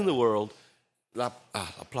probably in the world. La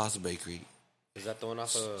Plaza Bakery. Is that the one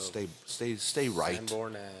off of Stay right.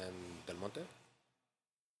 Sanborn and Del Monte?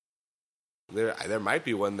 There might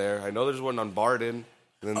be one there. I know there's one on Barden,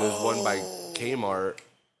 and then there's one by Kmart.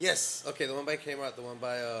 Yes. Okay, the one by Kmart, the one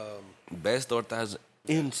by Best tortas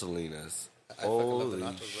in Salinas.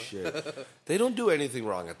 Holy shit! They don't do anything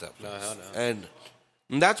wrong at that place. No. And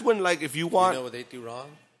that's when, if you want, you know what they do wrong?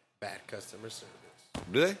 Bad customer service.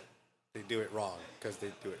 Do they? They do it wrong because they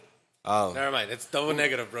do it. Oh, never mind. It's double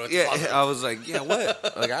negative, bro. It's yeah, positive. I was like, yeah,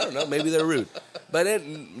 what? I don't know. Maybe they're rude, but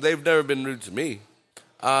they've never been rude to me.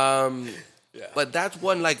 But that's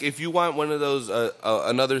one. If you want one of those,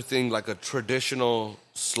 another thing like a traditional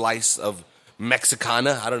slice of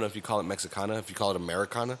Mexicana. I don't know if you call it Mexicana, if you call it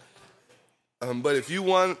Americana. But if you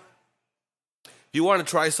want to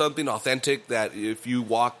try something authentic, that if you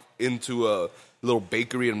walk into a little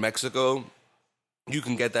bakery in Mexico, you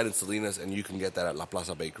can get that in Salinas, and you can get that at La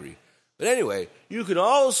Plaza Bakery. But anyway, you can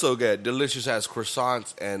also get delicious-ass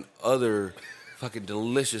croissants and other fucking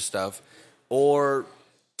delicious stuff. Or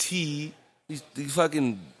tea. These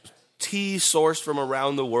fucking tea sourced from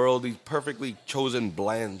around the world. These perfectly chosen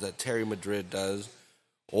blends that Terry Madrid does.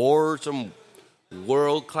 Or some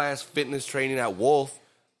world-class fitness training at Wolf.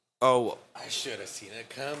 Oh, I should have seen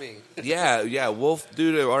it coming. yeah, Wolf,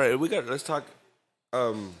 dude. All right, let's talk.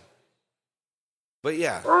 But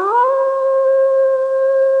yeah.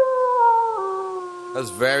 That's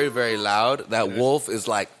very, very loud. That wolf is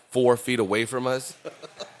 4 feet away from us.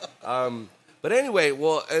 But anyway,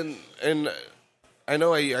 well, and I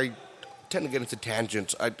know I tend to get into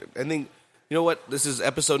tangents. I think, you know what? This is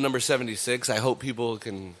episode number 76. I hope people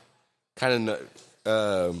can kind of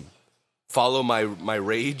follow my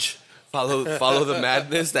rage, follow the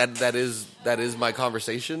madness that is my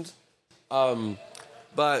conversations.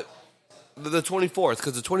 But the 24th,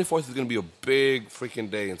 because the 24th is going to be a big freaking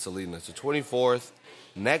day in Salinas. The 24th,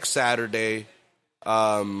 next Saturday,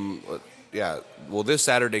 this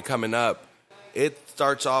Saturday coming up, it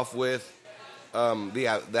starts off with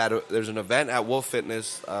there's an event at Wolf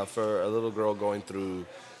Fitness for a little girl going through,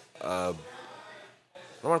 I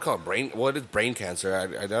don't want to call it brain cancer.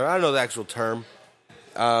 I don't know the actual term.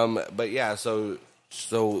 But yeah, so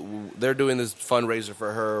they're doing this fundraiser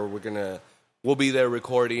for her. We'll be there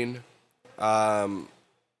recording.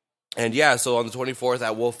 And yeah, so on the 24th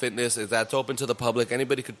at Wolf Fitness, that's open to the public.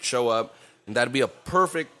 Anybody could show up, and that'd be a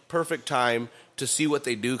perfect time to see what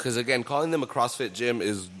they do. Because again, calling them a CrossFit gym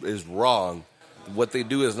is wrong. What they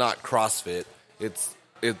do is not CrossFit. It's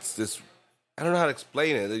this. I don't know how to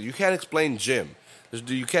explain it. You can't explain gym.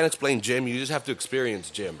 You can't explain gym. You just have to experience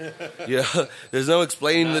gym. There's no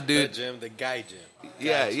explaining the dude. The gym, the guy gym.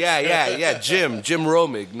 Yeah. Jim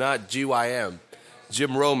Romig, not GYM.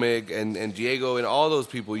 Jim Romig and Diego and all those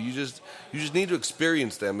people. You just need to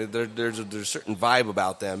experience them. There's a certain vibe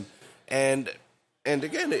about them, and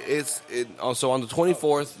again, also on the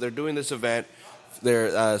 24th they're doing this event.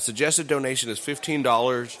 Their suggested donation is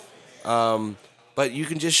 $15, but you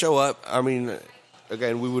can just show up. I mean,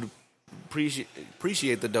 again, we would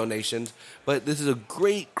appreciate the donations, but this is a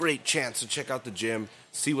great chance to check out the gym,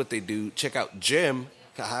 see what they do, check out Jim,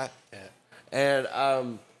 and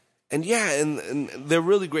they're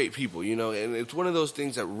really great people, and it's one of those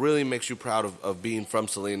things that really makes you proud of being from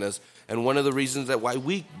Salinas, and one of the reasons that why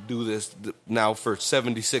we do this now for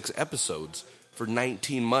 76 episodes, for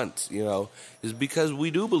 19 months, is because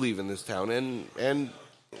we do believe in this town, and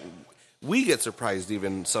we get surprised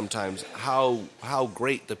even sometimes how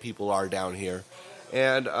great the people are down here,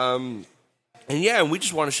 and we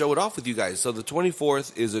just want to show it off with you guys. So the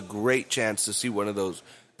 24th is a great chance to see one of those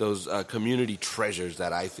community treasures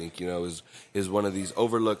that I think is one of these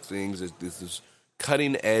overlooked things. Is this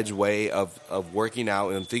cutting edge way of working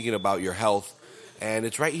out and thinking about your health, and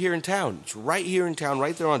it's right here in town. It's right here in town,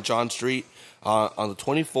 right there on John Street. On the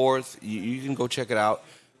 24th, you can go check it out.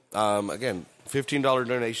 Again, $15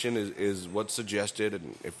 donation is what's suggested,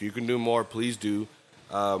 and if you can do more, please do.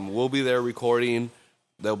 We'll be there recording.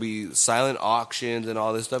 There'll be silent auctions and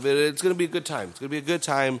all this stuff. It's going to be a good time. It's going to be a good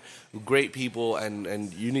time. Great people,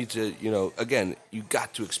 and you need to, again, you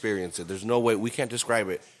got to experience it. There's no way we can't describe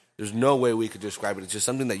it. There's no way we could describe it. It's just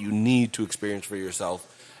something that you need to experience for yourself.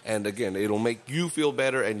 And again, it'll make you feel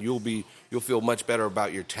better, and you'll feel much better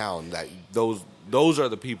about your town. That those are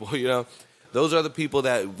the people, those are the people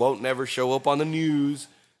that won't never show up on the news.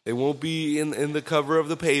 They won't be in the cover of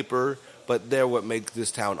the paper, but they're what make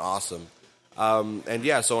this town awesome. So on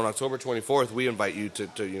October 24th, we invite you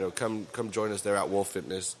to come join us there at Wolf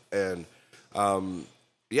Fitness, and come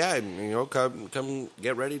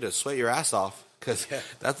get ready to sweat your ass off, because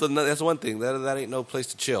that's one thing that ain't no place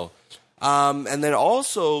to chill. And then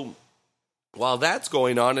also, while that's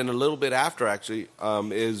going on, and a little bit after actually,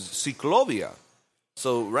 is Ciclovia.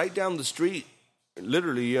 So right down the street,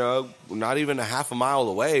 literally, not even a half a mile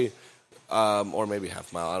away, or maybe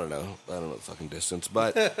half a mile. I don't know the fucking distance,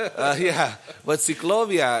 but but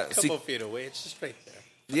Ciclovia, a couple feet away, it's just right there.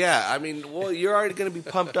 Yeah, I mean, well, you're already going to be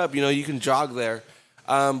pumped up. You can jog there.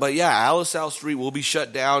 But yeah, Alisal Street will be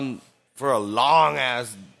shut down for a long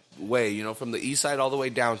ass way. From the east side all the way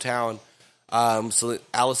downtown. So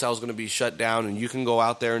Alisal is going to be shut down, and you can go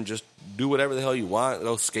out there and just do whatever the hell you want.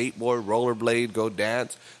 Go skateboard, rollerblade, go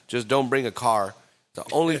dance. Just don't bring a car. The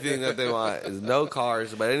only thing that they want is no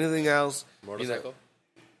cars, but anything else. Motorcycle?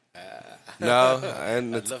 No,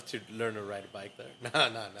 and I'd love to learn to ride a bike there.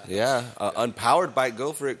 No. Yeah, unpowered bike,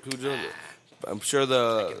 go for it, Cujo. I'm sure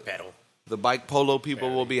the bike polo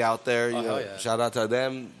people will be out there. Yeah. Shout out to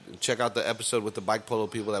them. Check out the episode with the bike polo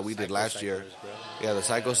people that we did last year. Bro. Yeah, the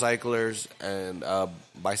Cyclers and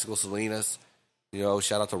Bicycle Salinas.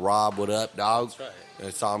 Shout out to Rob. What up, dog? That's right. I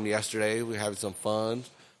saw him yesterday. We're having some fun.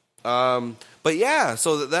 But yeah,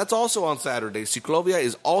 so that's also on Saturday. Ciclovia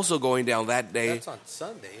is also going down that day. That's on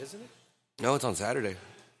Sunday, isn't it? No, it's on Saturday.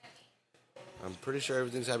 I'm pretty sure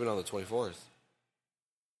everything's happening on the 24th.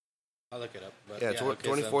 I'll look it up. But Yeah,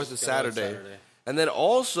 24th so is Saturday. And then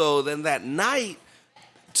also, that night,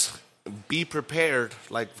 be prepared,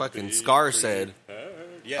 like fucking Scar said.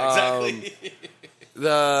 Yeah, exactly.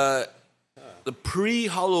 The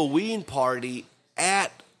pre-Halloween party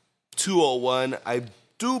at 201, I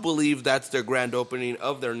do believe that's their grand opening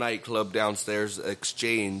of their nightclub downstairs,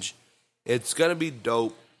 Exchange. It's going to be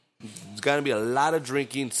dope. It's going to be a lot of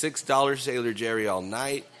drinking, $6 Sailor Jerry all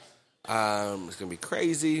night. It's going to be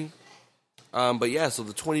crazy. But yeah, so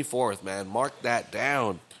the 24th, man, mark that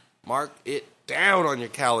down. Mark it down on your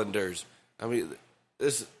calendars. I mean,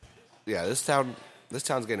 this town's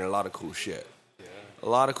getting a lot of cool shit. Yeah. A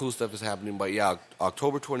lot of cool stuff is happening. But yeah,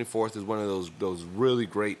 October 24th is one of those really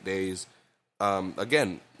great days.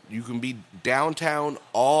 Again, you can be downtown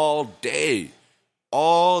all day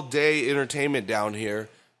entertainment down here.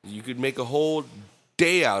 You could make a whole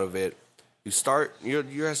day out of it. You're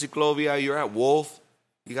at Ciclovia, you're at Wolf.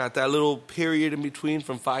 You got that little period in between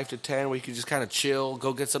from 5 to 10 where you can just kind of chill,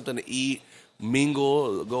 go get something to eat,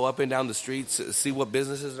 mingle, go up and down the streets, see what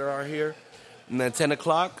businesses there are here. And then 10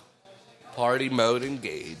 o'clock, party mode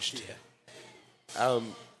engaged. Yeah.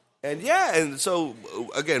 And so,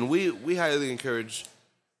 again, we highly encourage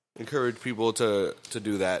people to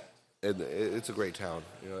do that. And it's a great town,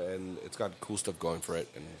 and it's got cool stuff going for it.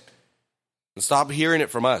 And Stop hearing it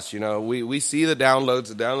from us. We see the downloads.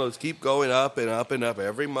 The downloads keep going up and up and up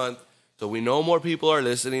every month. So we know more people are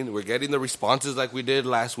listening. We're getting the responses like we did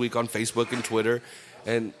last week on Facebook and Twitter.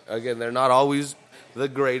 And again, they're not always the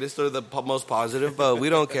greatest or the most positive, but we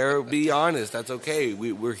don't care. Be honest. That's okay.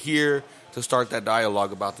 We're here to start that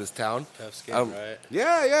dialogue about this town. Tough skin, right?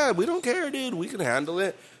 Yeah. We don't care, dude. We can handle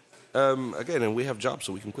it. Again, and we have jobs,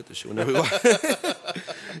 so we can quit this shit whenever we want.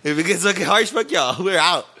 If it gets looking harsh, fuck y'all. We're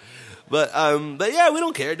out. But yeah, we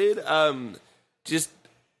don't care, dude.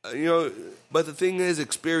 But the thing is,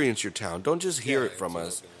 experience your town. Don't just hear it from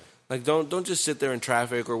us. Like, don't just sit there in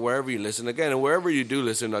traffic or wherever you listen. Again, and wherever you do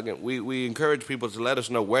listen, again, we encourage people to let us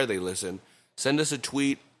know where they listen. Send us a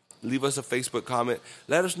tweet. Leave us a Facebook comment.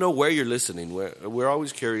 Let us know where you're listening. We're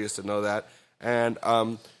always curious to know that. And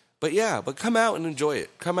but come out and enjoy it.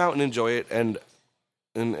 Come out and enjoy it, and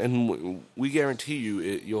we guarantee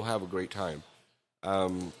you'll have a great time.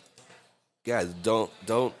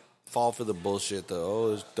 Don't fall for the bullshit.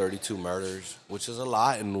 There's 32 murders, which is a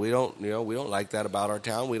lot, and we don't like that about our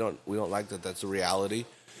town. We don't like that. That's a reality,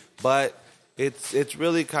 but it's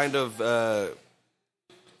really kind of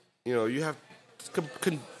you have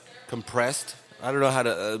compressed. I don't know how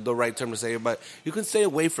to the right term to say it, but you can stay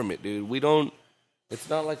away from it, dude. We don't. It's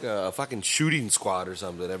not like a fucking shooting squad or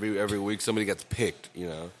something. Every week somebody gets picked.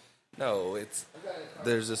 No,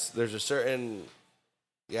 there's a certain.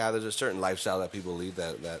 Yeah, there's a certain lifestyle that people lead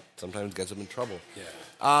that sometimes gets them in trouble.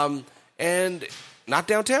 Yeah. And not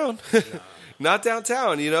downtown. Not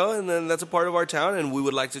downtown, and then that's a part of our town, and we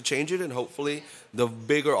would like to change it, and hopefully the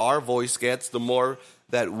bigger our voice gets, the more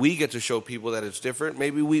that we get to show people that it's different.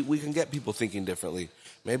 Maybe we can get people thinking differently.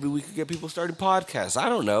 Maybe we could get people starting podcasts. I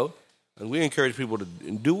don't know. And we encourage people to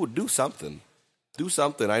do something. Do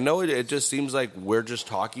something. I know it just seems like we're just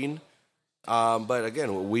talking. But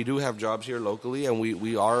again, we do have jobs here locally, and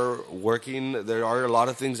we are working. There are a lot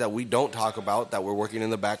of things that we don't talk about that we're working in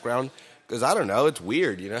the background because I don't know. It's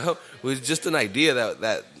weird, It was just an idea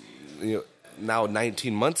that now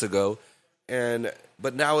 19 months ago,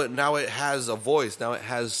 but now it has a voice. Now it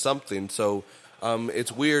has something. So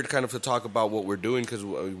it's weird, kind of, to talk about what we're doing because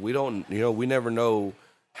we don't. We never know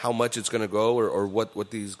how much it's going to go or what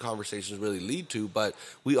these conversations really lead to. But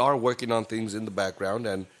we are working on things in the background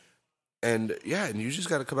And you just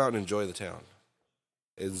got to come out and enjoy the town.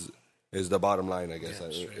 Is the bottom line, I guess,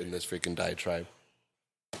 in this freaking diatribe.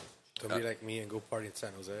 Don't be like me and go party in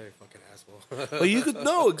San Jose, fucking asshole. But you could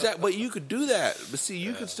But you could do that. But see,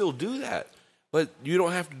 you could still do that. But you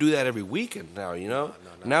don't have to do that every weekend now. No.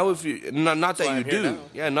 Now, if you not that you do,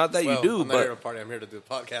 not that you do. I'm not here to party. I'm here to do a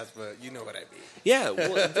podcast. But you know what I mean. Yeah.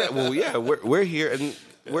 We're here and.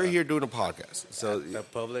 We're here doing a podcast. So the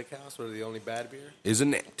public house where the only bad beer is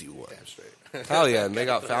an empty one. Damn straight. Hell yeah, and they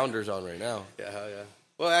got Founders on right now. Yeah, hell yeah.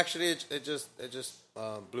 Well, actually, it just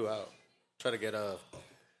blew out. Try to get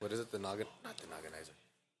what is it? Not the Nogginizer.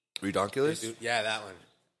 Redonkulous? Yeah, that one.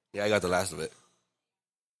 Yeah, I got the last of it.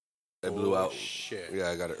 It blew out. Shit.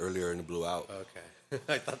 Yeah, I got it earlier and it blew out. Okay.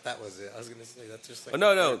 I thought that was it. I was gonna say that's just like. Oh,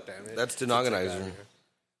 no, that's the Nogginizer.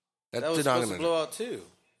 That was supposed to blow out too.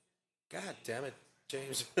 God damn it.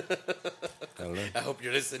 James. I don't know. I hope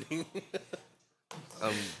you're listening.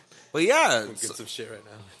 But yeah, get some shit right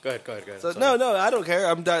now. Go ahead. So, no, I don't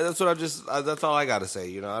care. That's all I gotta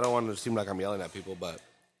say. I don't want to seem like I'm yelling at people, but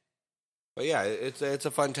yeah, it's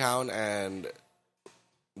a fun town, and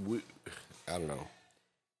I don't know.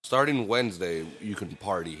 Starting Wednesday, you can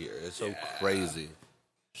party here. It's so crazy.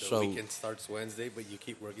 The weekend starts Wednesday, but you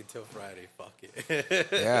keep working till Friday. Fuck it.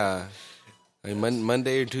 Yeah. I mean,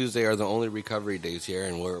 Monday and Tuesday are the only recovery days here,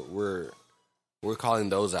 and we're calling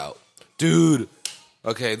those out, dude.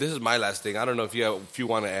 Okay, this is my last thing. I don't know if you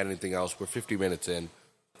want to add anything else. We're 50 minutes in.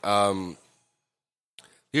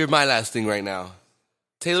 Here's my last thing right now.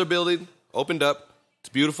 Taylor Building opened up. It's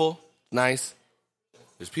beautiful, nice.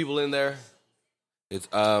 There's people in there. It's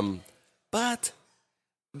but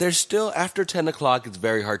there's still after 10 o'clock. It's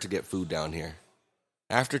very hard to get food down here.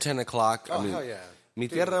 After 10 o'clock, hell yeah. Mi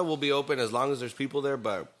Tierra will be open as long as there's people there,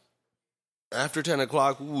 but after 10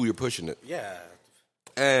 o'clock, you're pushing it. Yeah.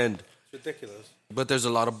 And it's ridiculous. But there's a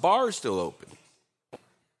lot of bars still open.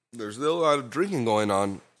 There's still a lot of drinking going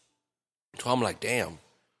on. So I'm like, damn.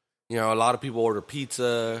 A lot of people order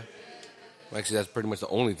pizza. Actually, that's pretty much the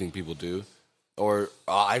only thing people do. Or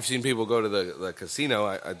I've seen people go to the casino.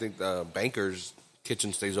 I think the Banker's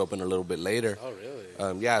kitchen stays open a little bit later. Oh,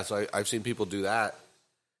 really? Yeah, so I've seen people do that.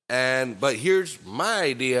 But here's my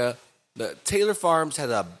idea. The Taylor Farms has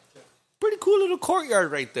a pretty cool little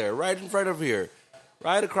courtyard right there, right in front of here.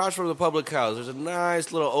 Right across from the public house. There's a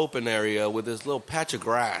nice little open area with this little patch of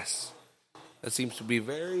grass that seems to be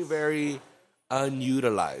very, very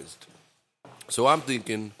unutilized. So I'm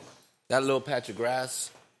thinking that little patch of grass,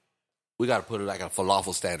 we got to put it like a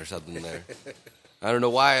falafel stand or something in there. I don't know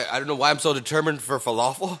why I'm so determined for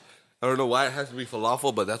falafel. I don't know why it has to be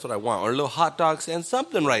falafel, but that's what I want. Or a little hot dog stand,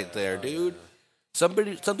 something right there, dude.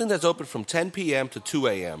 Something that's open from 10 p.m. to 2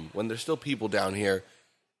 a.m. when there's still people down here,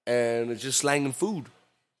 and it's just slanging food.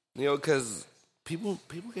 You know, because people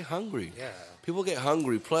get hungry. Yeah. People get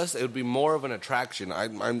hungry. Plus, it would be more of an attraction.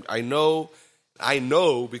 I know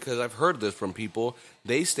because I've heard this from people.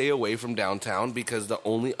 They stay away from downtown because the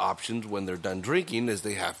only options when they're done drinking is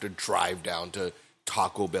they have to drive down to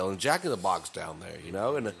Taco Bell and Jack in the Box down there, you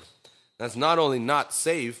know? And that's not only not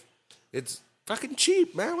safe, it's fucking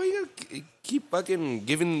cheap, man. Why you gotta keep fucking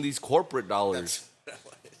giving these corporate dollars?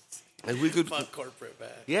 And we could Fuck corporate, man.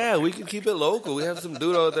 Yeah, we could keep it local. We have some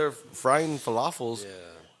dude out there frying falafels. Yeah.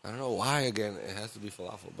 I don't know why, again, it has to be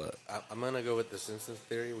falafel, but... I'm going to go with the Simpsons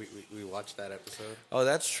theory. We watched that episode. Oh,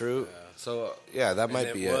 that's true. Yeah. So, yeah, that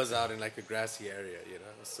might be it. It was out in, like, a grassy area, you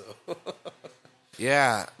know, so...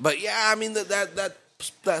 Yeah, but, yeah, I mean, that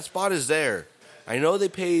spot is there. I know they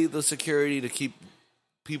pay the security to keep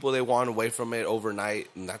people they want away from it overnight,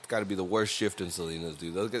 and that's got to be the worst shift in Salinas,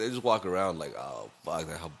 dude. They just walk around like, oh, fuck,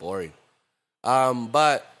 how boring.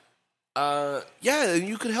 Yeah,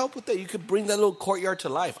 you could help with that. You could bring that little courtyard to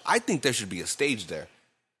life. I think there should be a stage there.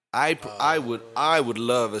 I would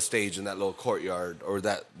love a stage in that little courtyard or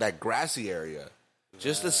that grassy area.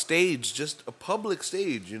 Just a stage, just a public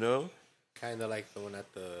stage, you know? Kind of like the one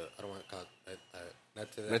at the, I don't want to call it,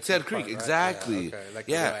 That's Head Creek, right? exactly. Yeah, okay. Like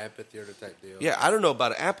yeah. a amphitheater type deal. Yeah, I don't know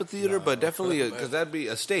about an amphitheater, but definitely, because that'd be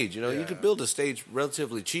a stage, you know? Yeah. You could build a stage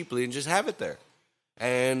relatively cheaply and just have it there.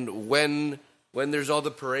 And when there's all the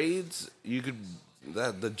parades,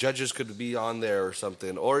 the judges could be on there or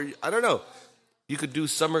something. Or, I don't know, you could do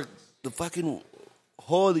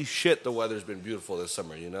holy shit, the weather's been beautiful this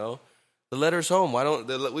summer, you know? The Letters Home,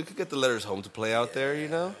 we could get the Letters Home to play out there, you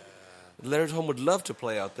know? The Letters Home would love to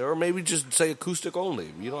play out there. Or maybe just say acoustic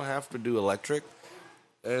only. You don't have to do electric.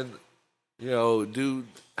 And, you know,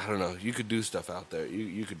 I don't know, you could do stuff out there.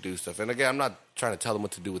 You could do stuff. And again, I'm not trying to tell them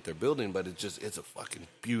what to do with their building, but it's a fucking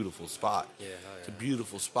beautiful spot. Yeah, It's a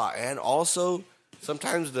beautiful spot. And also,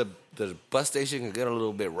 sometimes the bus station can get a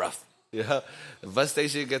little bit rough. Yeah, the bus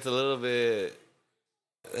station gets a little bit,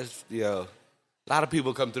 you know, a lot of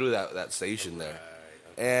people come through that station there.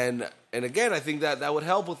 And again, I think that would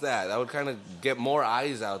help with that. That would kind of get more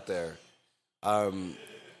eyes out there.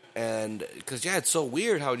 And because, yeah, it's so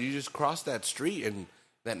weird how you just cross that street and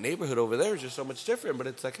that neighborhood over there is just so much different. But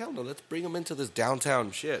it's like, hell no, let's bring them into this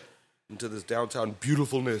downtown shit, into this downtown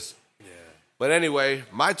beautifulness. Yeah. But anyway,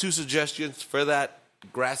 my two suggestions for that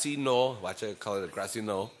grassy knoll, watch I call it a grassy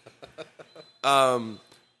knoll,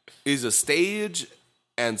 is a stage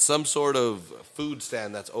and some sort of food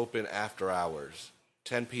stand that's open after hours,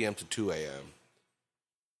 10 p.m. to 2 a.m.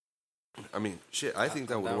 I mean, shit, I think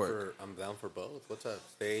that would work. I'm down for both. What's up?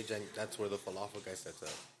 Stage, and that's where the falafel guy sets up.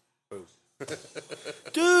 Boom.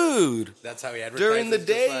 Dude! That's how he advertises. During the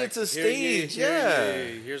day, like, it's a stage, yeah.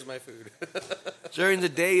 Here's my food. During the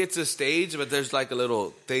day, it's a stage, but there's like a little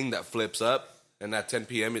thing that flips up, and at 10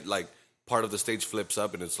 p.m., it like part of the stage flips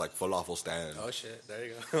up, and it's like falafel stand. Oh, shit. There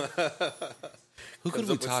you go. Who could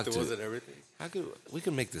we talk to? And everything. We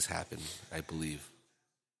can make this happen, I believe.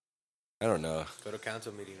 I don't know. Go to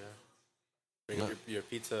council meeting now. Bring up your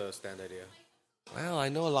pizza stand idea. Well, I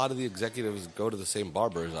know a lot of the executives go to the same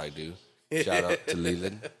barber as I do. Shout out to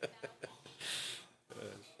Leland.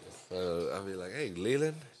 So I'll be like, hey,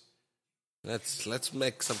 Leland, let's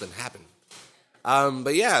make something happen.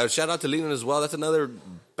 But yeah, shout out to Leland as well. That's another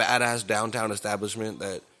badass downtown establishment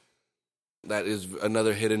that is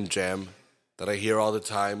another hidden gem that I hear all the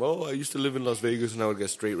time. Oh, I used to live in Las Vegas and I would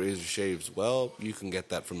get straight razor shaves. Well, you can get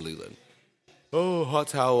that from Leland. Oh, hot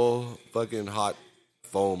towel, fucking hot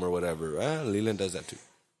foam or whatever. Leland does that too.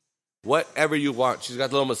 Whatever you want. She's got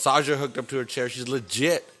the little massager hooked up to her chair. She's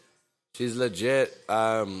legit.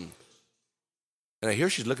 And I hear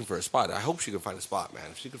she's looking for a spot. I hope she can find a spot, man.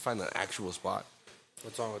 If she can find an actual spot.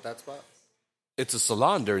 What's wrong with that spot? It's a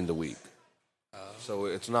salon during the week. So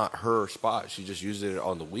it's not her spot. She just used it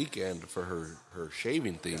on the weekend for her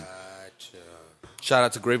shaving thing. Gotcha. Shout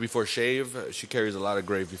out to Grave Before Shave. She carries a lot of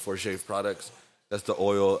Grave Before Shave products. That's the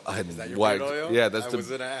oil. Is that your beard oil? Yeah, I was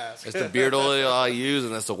gonna ask. That's the beard oil I use,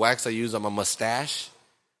 and that's the wax I use on my mustache.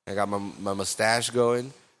 I got my mustache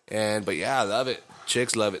going, but yeah, I love it.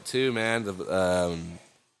 Chicks love it too, man. The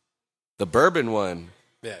bourbon one.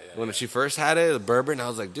 Yeah. When she first had it, the bourbon, I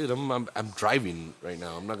was like, dude, I'm driving right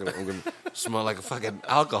now. I'm gonna smell like a fucking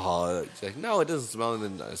alcohol. She's like, no, it doesn't smell.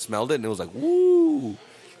 And then I smelled it, and it was like, woo.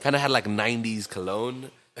 Kind of had like 90s cologne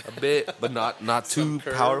a bit, but not too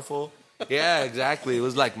curve. powerful. Yeah, exactly. It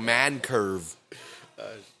was like man curve.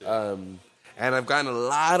 And I've gotten a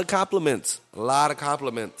lot of compliments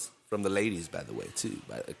from the ladies, by the way, too.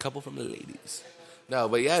 A couple from the ladies. No,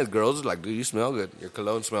 but yeah, girls are like, dude, you smell good. Your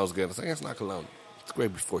cologne smells good. I was like, it's not cologne. It's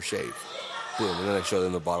great before shave. Boom, and then I show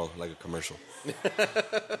them the bottle like a commercial.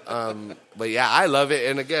 But yeah, I love it.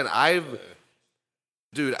 And again, I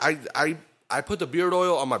put the beard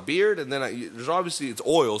oil on my beard, and then there's obviously it's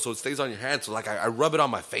oil, so it stays on your hand. So like I rub it on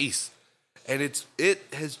my face, and it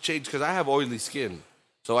has changed because I have oily skin,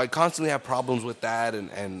 so I constantly have problems with that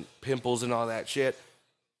and pimples and all that shit.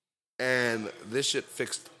 And this shit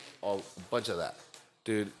fixed a bunch of that,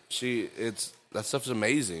 dude. That stuff's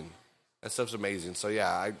amazing. That stuff's amazing. So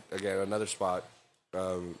yeah, again another spot,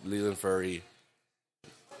 Leland Furry.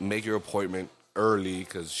 Make your appointment early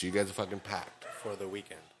because she gets fucking packed for the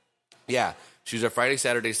weekend. Yeah, she's a Friday,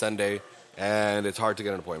 Saturday, Sunday, and it's hard to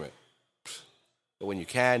get an appointment. But when you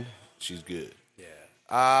can, she's good.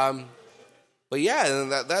 Yeah. But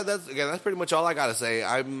yeah, that's pretty much all I gotta say.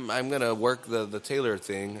 I'm gonna work the Taylor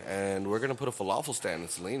thing, and we're gonna put a falafel stand in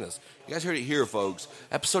Salinas. You guys heard it here, folks.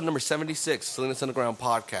 Episode number 76, Salinas Underground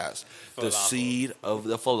Podcast, the seed of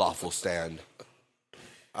the falafel stand.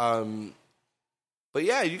 But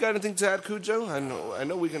yeah, you got anything to add, Cujo? I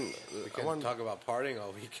know we can. We can talk about partying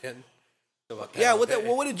all weekend. Yeah,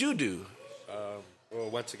 what did you do? Well,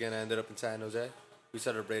 once again, I ended up in San Jose. We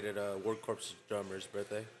celebrated Work Corps drummer's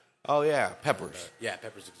birthday. Oh yeah, Peppers. Yeah,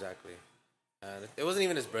 Peppers, exactly. And it wasn't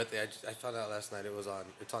even his birthday. I found out last night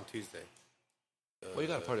it's on Tuesday. Well, you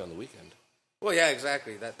got a party on the weekend. Well, yeah,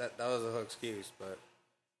 exactly. That was the whole excuse, but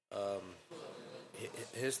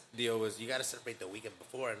his deal was you got to celebrate the weekend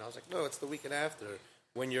before, and I was like, no, it's the weekend after.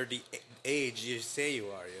 When you're the age you say you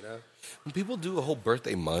are, you know. When people do a whole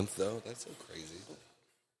birthday month, though, that's so crazy.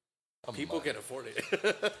 People can afford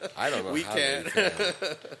it. I don't know. We how can. they can.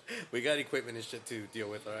 We got equipment and shit to deal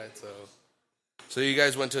with, all right? So you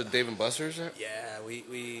guys went to Dave and Buster's? Yeah,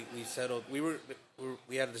 we settled.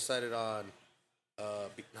 We had decided on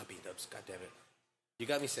not B-dubs. God damn it! You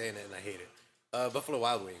got me saying it, and I hate it. Buffalo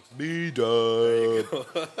Wild Wings. B-dub.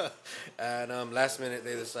 And last minute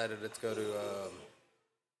they decided let's go to.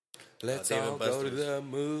 Let's Dave all and go to Buster's. the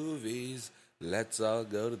movies. Let's all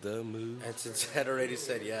go to the movies. And since I had already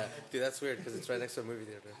said yeah, dude, that's weird because it's right next to a movie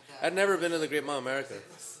theater. I'd never been to the Great Mall of America.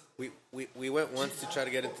 We went once to try to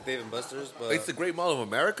get into Dave and Buster's, but It's the Great Mall of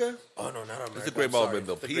America? oh no, not America. It's the Great I'm Mall of sorry.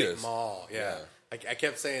 Milpitas. The Great Mall, yeah. I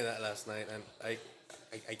kept saying that last night, and I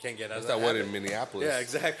can't get out That's of that. that one habit. in Minneapolis. Yeah,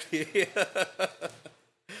 exactly.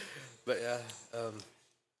 But yeah,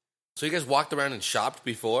 So you guys walked around and shopped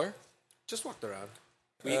before? just walked around.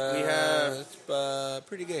 We had It's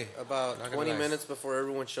pretty gay. about Not gonna 20 lie. minutes before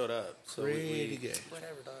everyone showed up. So Pretty gay.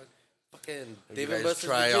 Whatever, dog. Fucking Did Dave you and guys Buster's.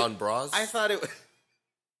 try legit- on bras? I thought it.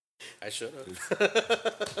 I should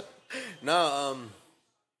have. No,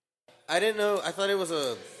 I didn't know. I thought it was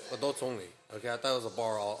adults only. Okay, I thought it was a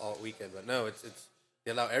bar all weekend, but no, it's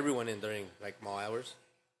they allow everyone in during like mall hours,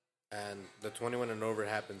 and the 21 and over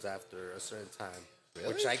happens after a certain time,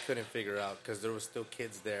 which I couldn't figure out because there was still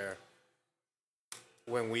kids there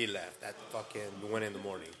when we left at fucking 1 a.m.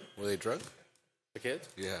 Were they drunk? The kids,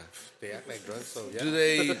 Yeah. they act like drunk, so yeah.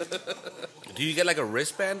 Do you get like a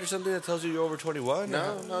wristband or something that tells you you're over 21?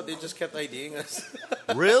 No, they just kept IDing us.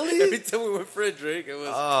 Really? Every time we went for a drink, it was.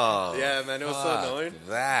 Oh. Yeah, man, it was so Fuck annoying.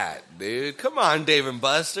 that, dude. Come on, Dave and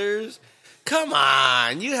Buster's. Come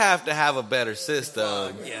on. You have to have a better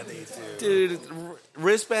system. Yeah, they do. Dude,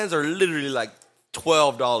 wristbands are literally like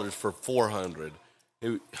 $12 for 400.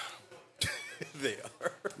 They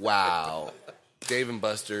are. Wow. Dave and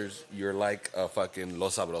Buster's, you're like a fucking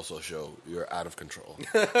Los Sabrosos show. You're out of control.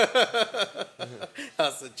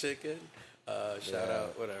 House of Chicken. Shout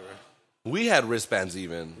out, whatever. We had wristbands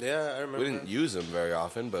even. Yeah, I remember. We didn't use them very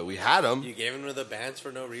often, but we had them. You gave them to the bands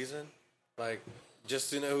for no reason? Like, just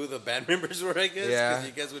to know who the band members were, I guess? Yeah. Because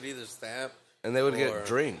you guys would either stamp. And they would or- get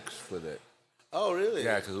drinks with it. Oh, really?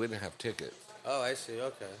 Yeah, because we didn't have tickets. Oh, I see.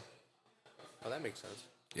 Okay. Oh, that makes sense.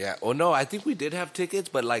 Yeah. Oh, no, I think we did have tickets,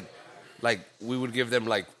 but like we would give them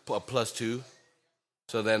like a +2.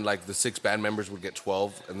 So then like the 6 band members would get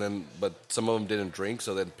 12, and then but some of them didn't drink,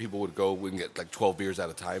 so then people would go and get like 12 beers at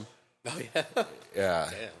a time. Oh, yeah. Yeah.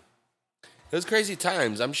 Damn. It was crazy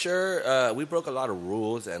times. I'm sure we broke a lot of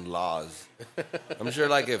rules and laws. I'm sure,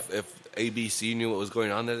 like, if ABC knew what was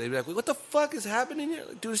going on there, they'd be like, what the fuck is happening here?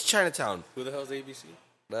 Like, dude, it's Chinatown. Who the hell's ABC?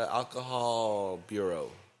 The Alcohol Bureau.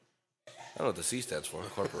 I don't know what the C stands for.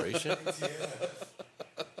 Corporation?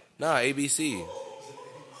 No, ABC.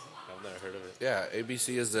 I've never heard of it. Yeah,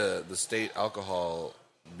 ABC is the state alcohol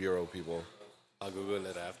bureau people. I'll Google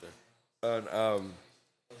it after. And,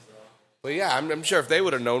 but yeah, I'm sure if they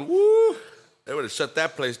would have known, woo, they would have shut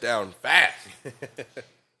that place down fast.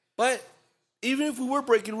 But even if we were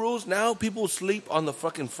breaking rules, now people sleep on the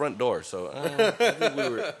fucking front door. So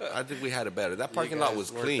I think we had it better. That parking lot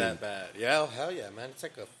was clean. That bad. Yeah, hell yeah, man. It's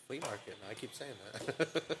like a flea market. I keep saying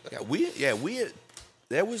that.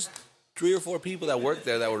 There was 3 or 4 people that worked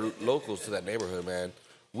there that were locals to that neighborhood, man.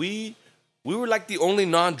 We were like the only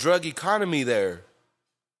non-drug economy there.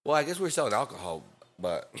 Well, I guess we were selling alcohol,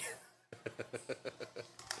 but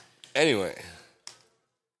anyway.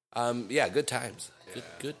 Yeah, good times. Yeah.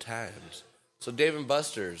 Good times. So Dave &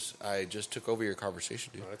 Buster's, I just took over your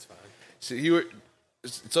conversation, dude. No, that's fine.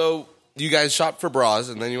 So you guys shopped for bras,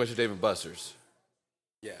 and then you went to Dave & Buster's.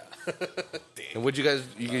 Yeah. And what'd you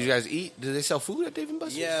guys eat? Did they sell food at Dave &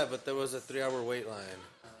 Buster's? Yeah, but there was a 3-hour wait line.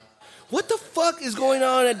 What the fuck is going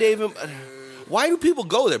on at Dave & Why do people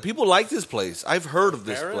go there? People like this place. I've heard of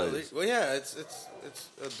this place. Well, yeah, it's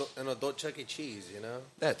an adult Chuck E. Cheese, you know?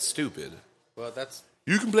 That's stupid. Well, that's...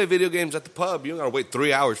 You can play video games at the pub. You don't gotta wait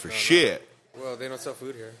 3 hours for shit. No. Well, they don't sell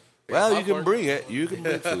food here. Well, you can bring it. You can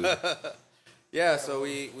bring food. Yeah, so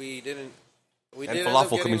we didn't end falafel up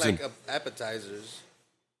getting, coming soon. appetizers,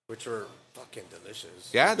 which were fucking delicious.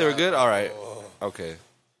 Yeah, they were good? All right. Okay.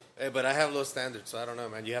 Hey, but I have low standards, so I don't know,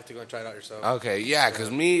 man. You have to go and try it out yourself. Okay, yeah,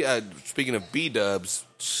 because me, speaking of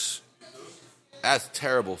B-dubs, that's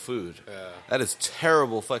terrible food. Yeah. That is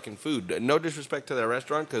terrible fucking food. No disrespect to that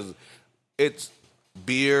restaurant, because it's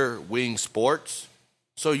beer, wing, sports,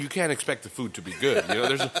 so you can't expect the food to be good. You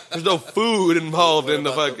know, there's no food involved in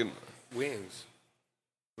the fucking... Wings.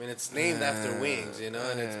 I mean, it's named after wings, you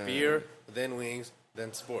know, and it's beer, then wings,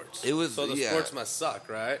 then sports. It was, so the sports must suck,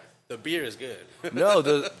 right? The beer is good. No,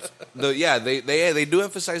 they do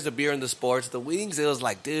emphasize the beer and the sports. The wings, it was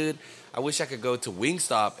like, dude, I wish I could go to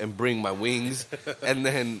Wingstop and bring my wings, and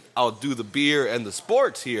then I'll do the beer and the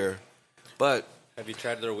sports here. But have you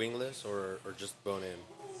tried their wingless or just bone in?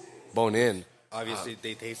 Bone in. Obviously,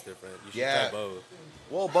 they taste different. You should try both.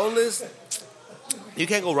 Well, boneless, you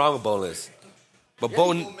can't go wrong with boneless. But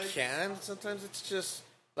You can. Sometimes it's just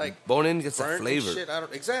like bone in gets the burnt flavor. Shit.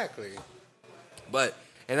 Exactly. But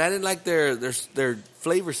and I didn't like their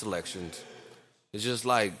flavor selections. It's just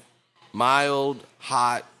like mild,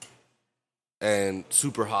 hot, and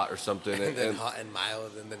super hot or something, and then hot and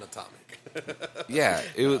mild, and then atomic. Yeah,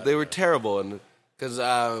 they were terrible, and because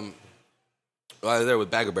I was there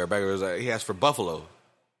with Bagger Bear. Bagger was like, he asked for buffalo,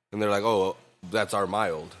 and they're like, "Oh, that's our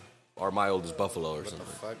mild. Our mild is buffalo or something." What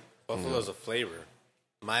the fuck? Buffalo's a flavor.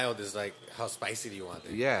 Mild is like, how spicy do you want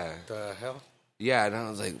it? Yeah. The hell? Yeah, and I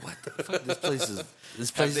was like, "What the fuck? This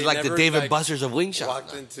place is like the Dave & Buster's of wing shop."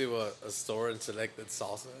 Walked into a store and selected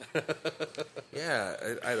salsa. Yeah,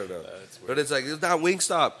 I don't know, but it's like it's not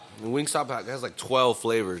Wingstop. Wingstop has like 12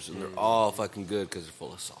 flavors, and they're all fucking good because they're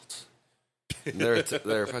full of salt.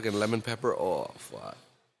 They're fucking lemon pepper. Oh fuck!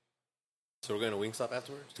 So we're going to Wingstop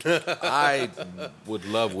afterwards? I would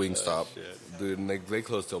love Wingstop, dude. And they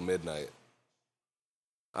close till midnight.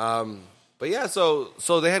 But yeah, so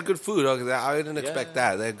they had good food. Okay, I didn't expect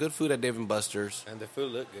that. They had good food at Dave & Buster's. And the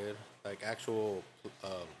food looked good. Like actual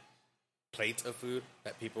plates of food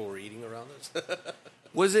that people were eating around us.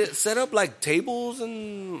 Was it set up like tables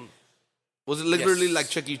and... Was it literally like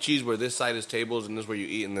Chuck E. Cheese where this side is tables and this is where you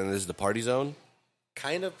eat and then this is the party zone?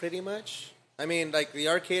 Kind of, pretty much. I mean, like the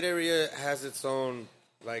arcade area has its own,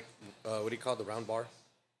 like, what do you call it, the round bar?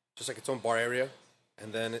 Just like its own bar area.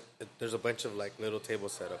 And then there's a bunch of like little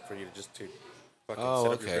tables set up for you to fucking set up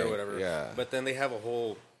your beer or whatever. Yeah. But then they have a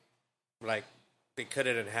whole, like, they cut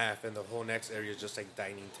it in half, and the whole next area is just like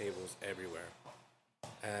dining tables everywhere.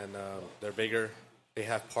 And they're bigger. They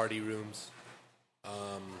have party rooms.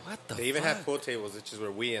 What the They even have pool tables, which is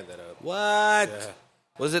where we ended up. What? Yeah.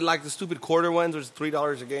 Was it like the stupid quarter ones where it's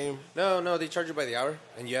 $3 a game? No, they charge you by the hour,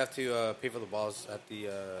 and you have to pay for the balls at the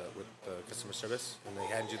with the customer service, and they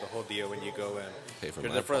hand you the whole deal when you go and Pay for you're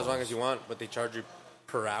my there for as long balls. as you want, but they charge you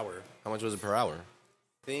per hour. How much was it per hour?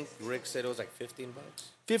 I think Rick said it was like $15.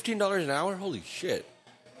 $15 an hour? Holy shit.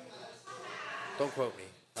 Don't quote me.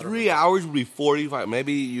 3 hours would be $45.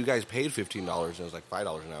 Maybe you guys paid $15 and it was like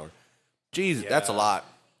 $5 an hour. Jesus, that's a lot.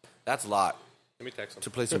 That's a lot. Let me text him. To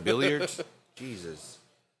play some billiards? Jesus.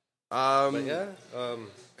 But yeah, and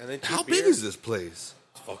then How big is this place?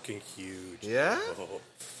 It's fucking huge. Yeah? Oh.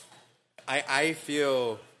 I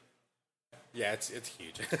feel, yeah, it's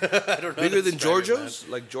huge. I don't know. Bigger how to than describe it, Giorgio's?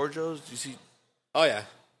 man. Like Giorgio's? Do you see? Oh yeah,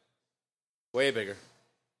 way bigger.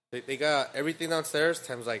 They got everything downstairs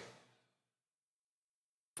times like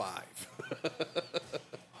 5.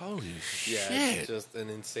 Holy Yeah, shit. it's just an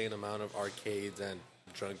insane amount of arcades and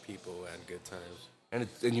drunk people and good times.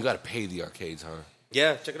 And you got to pay the arcades, huh?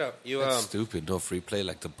 Yeah, check it out. That's stupid. No free play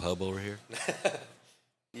like the pub over here.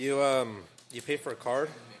 You pay for a card,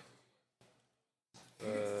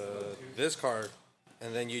 this card,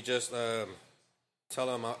 and then you just tell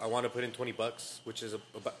them I want to put in $20, which is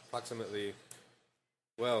approximately,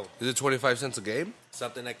 well, is it 25 cents a game?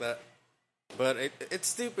 Something like that. But it's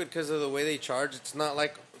stupid because of the way they charge. It's not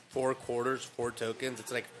like 4 quarters, 4 tokens.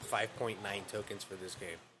 It's like 5.9 tokens for this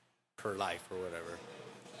game per life or whatever.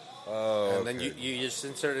 Oh, and then you just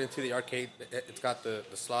insert it into the arcade. It's got the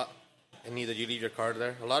slot, and either you leave your card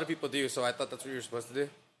there. A lot of people do, so I thought that's what you were supposed to do.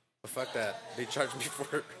 But fuck that. They charged me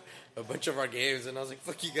for a bunch of our games, and I was like,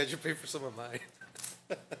 fuck you guys, you're paying for some of mine.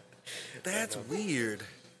 That's weird.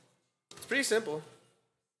 It's pretty simple.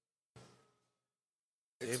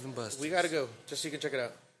 Dave and Buster's. We gotta go, just so you can check it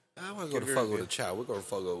out. I want to go to Fogo to Chow. We're going to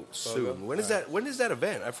Fogo soon. Fogo? When is that? When is that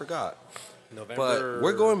event? I forgot. November. But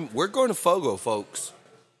we're going to Fogo, folks.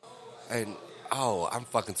 And I'm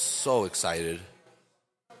fucking so excited.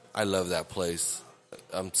 I love that place.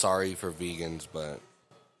 I'm sorry for vegans, but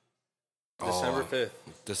December 5th.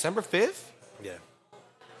 December 5th? Yeah.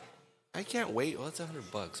 I can't wait. Well, it's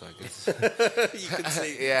 $100, so I guess. You can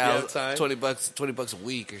say yeah, time. $20 a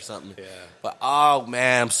week or something. Yeah. But oh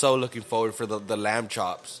man, I'm so looking forward for the lamb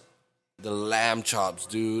chops. The lamb chops,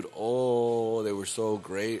 dude. Oh, they were so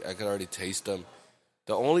great. I could already taste them.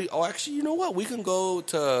 Actually, you know what? We can go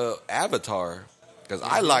to Avatar because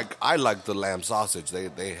I like the lamb sausage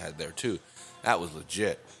they had there too. That was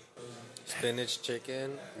legit. Spinach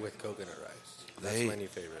chicken with coconut rice. That's my new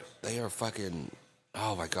favorite. They are fucking.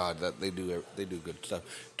 Oh my god, that they do good stuff.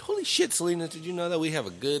 Holy shit, Salinas! Did you know that we have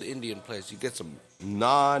a good Indian place? You get some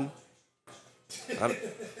naan. Man,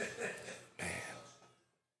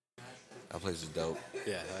 that place is dope.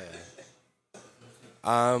 Yeah,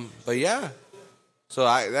 oh yeah. But yeah. So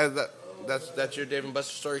that's your Dave and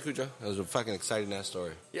Buster story, Cujo. That was a fucking exciting ass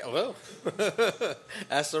story. Yeah, well,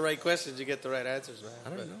 ask the right questions, you get the right answers, man. I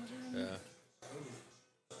don't know. Yeah,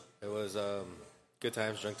 it was good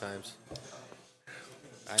times, drunk times.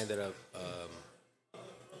 I ended up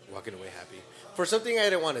walking away happy for something I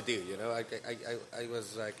didn't want to do. You know, I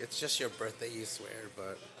was like, it's just your birthday, you swear,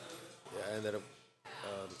 but yeah, I ended up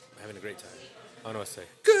having a great time. I don't know what to say.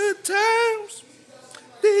 Good times.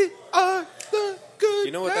 They are the good.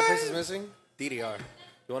 You know what that place is missing? DDR.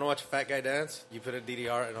 You want to watch a fat guy dance? You put a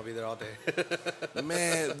DDR, and I'll be there all day.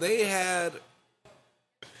 Man, they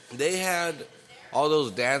had all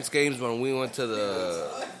those dance games when we went to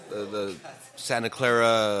the Santa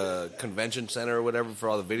Clara Convention Center or whatever for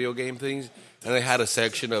all the video game things, and they had a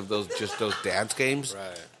section of those dance games.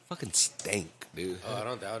 Right. Fucking stank, dude. Oh, I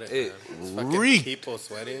don't doubt it. It Man. reeked. People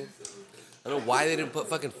sweating. I don't know why they didn't put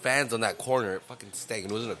fucking fans on that corner. It fucking stank.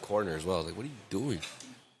 And it was in a corner as well. I was like, what are you doing?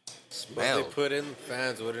 But they put in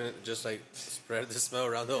fans, wouldn't it just like spread the smell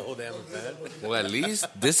around the whole damn event? Well, at least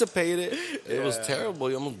dissipate it. It was terrible.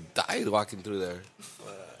 You almost died walking through there.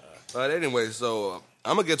 But anyway, so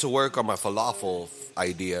I'm going to get to work on my falafel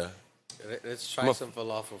idea. Let's try some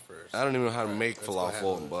falafel first. I don't even know how to make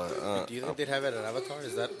falafel, but... do you think they'd have it at Avatar?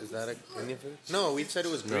 Is that a Indian food? No, we said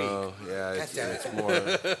it was Greek. No, yeah,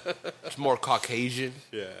 it's more Caucasian.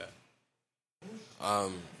 Yeah.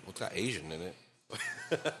 What's got Asian in it?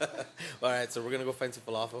 All right, so we're going to go find some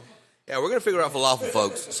falafel. Yeah, we're going to figure out falafel,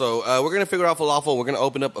 folks. So we're going to figure out falafel. We're going to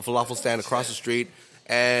open up a falafel stand across the street.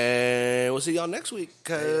 And we'll see y'all next week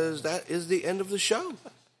because that is the end of the show.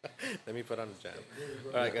 Let me put on the jam.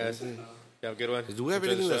 All right, guys. You have a good one. Do we have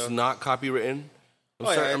anything that's not copywritten?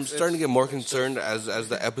 I'm starting to get more concerned as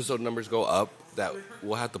the episode numbers go up that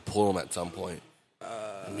we'll have to pull them at some point.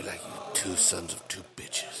 And be like, you two sons of two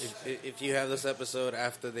bitches. If you have this episode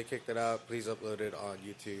after they kicked it out, please upload it on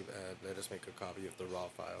YouTube and let us make a copy of the raw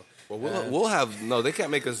file. Well, we'll have... No, they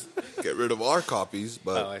can't make us get rid of our copies,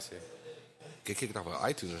 but... Oh, I see. Get kicked off of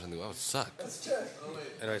iTunes or something. That would suck.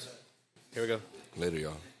 Anyways, here we go. Later,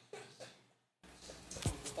 y'all.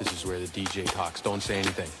 This is where the DJ talks. Don't say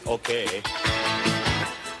anything. Okay.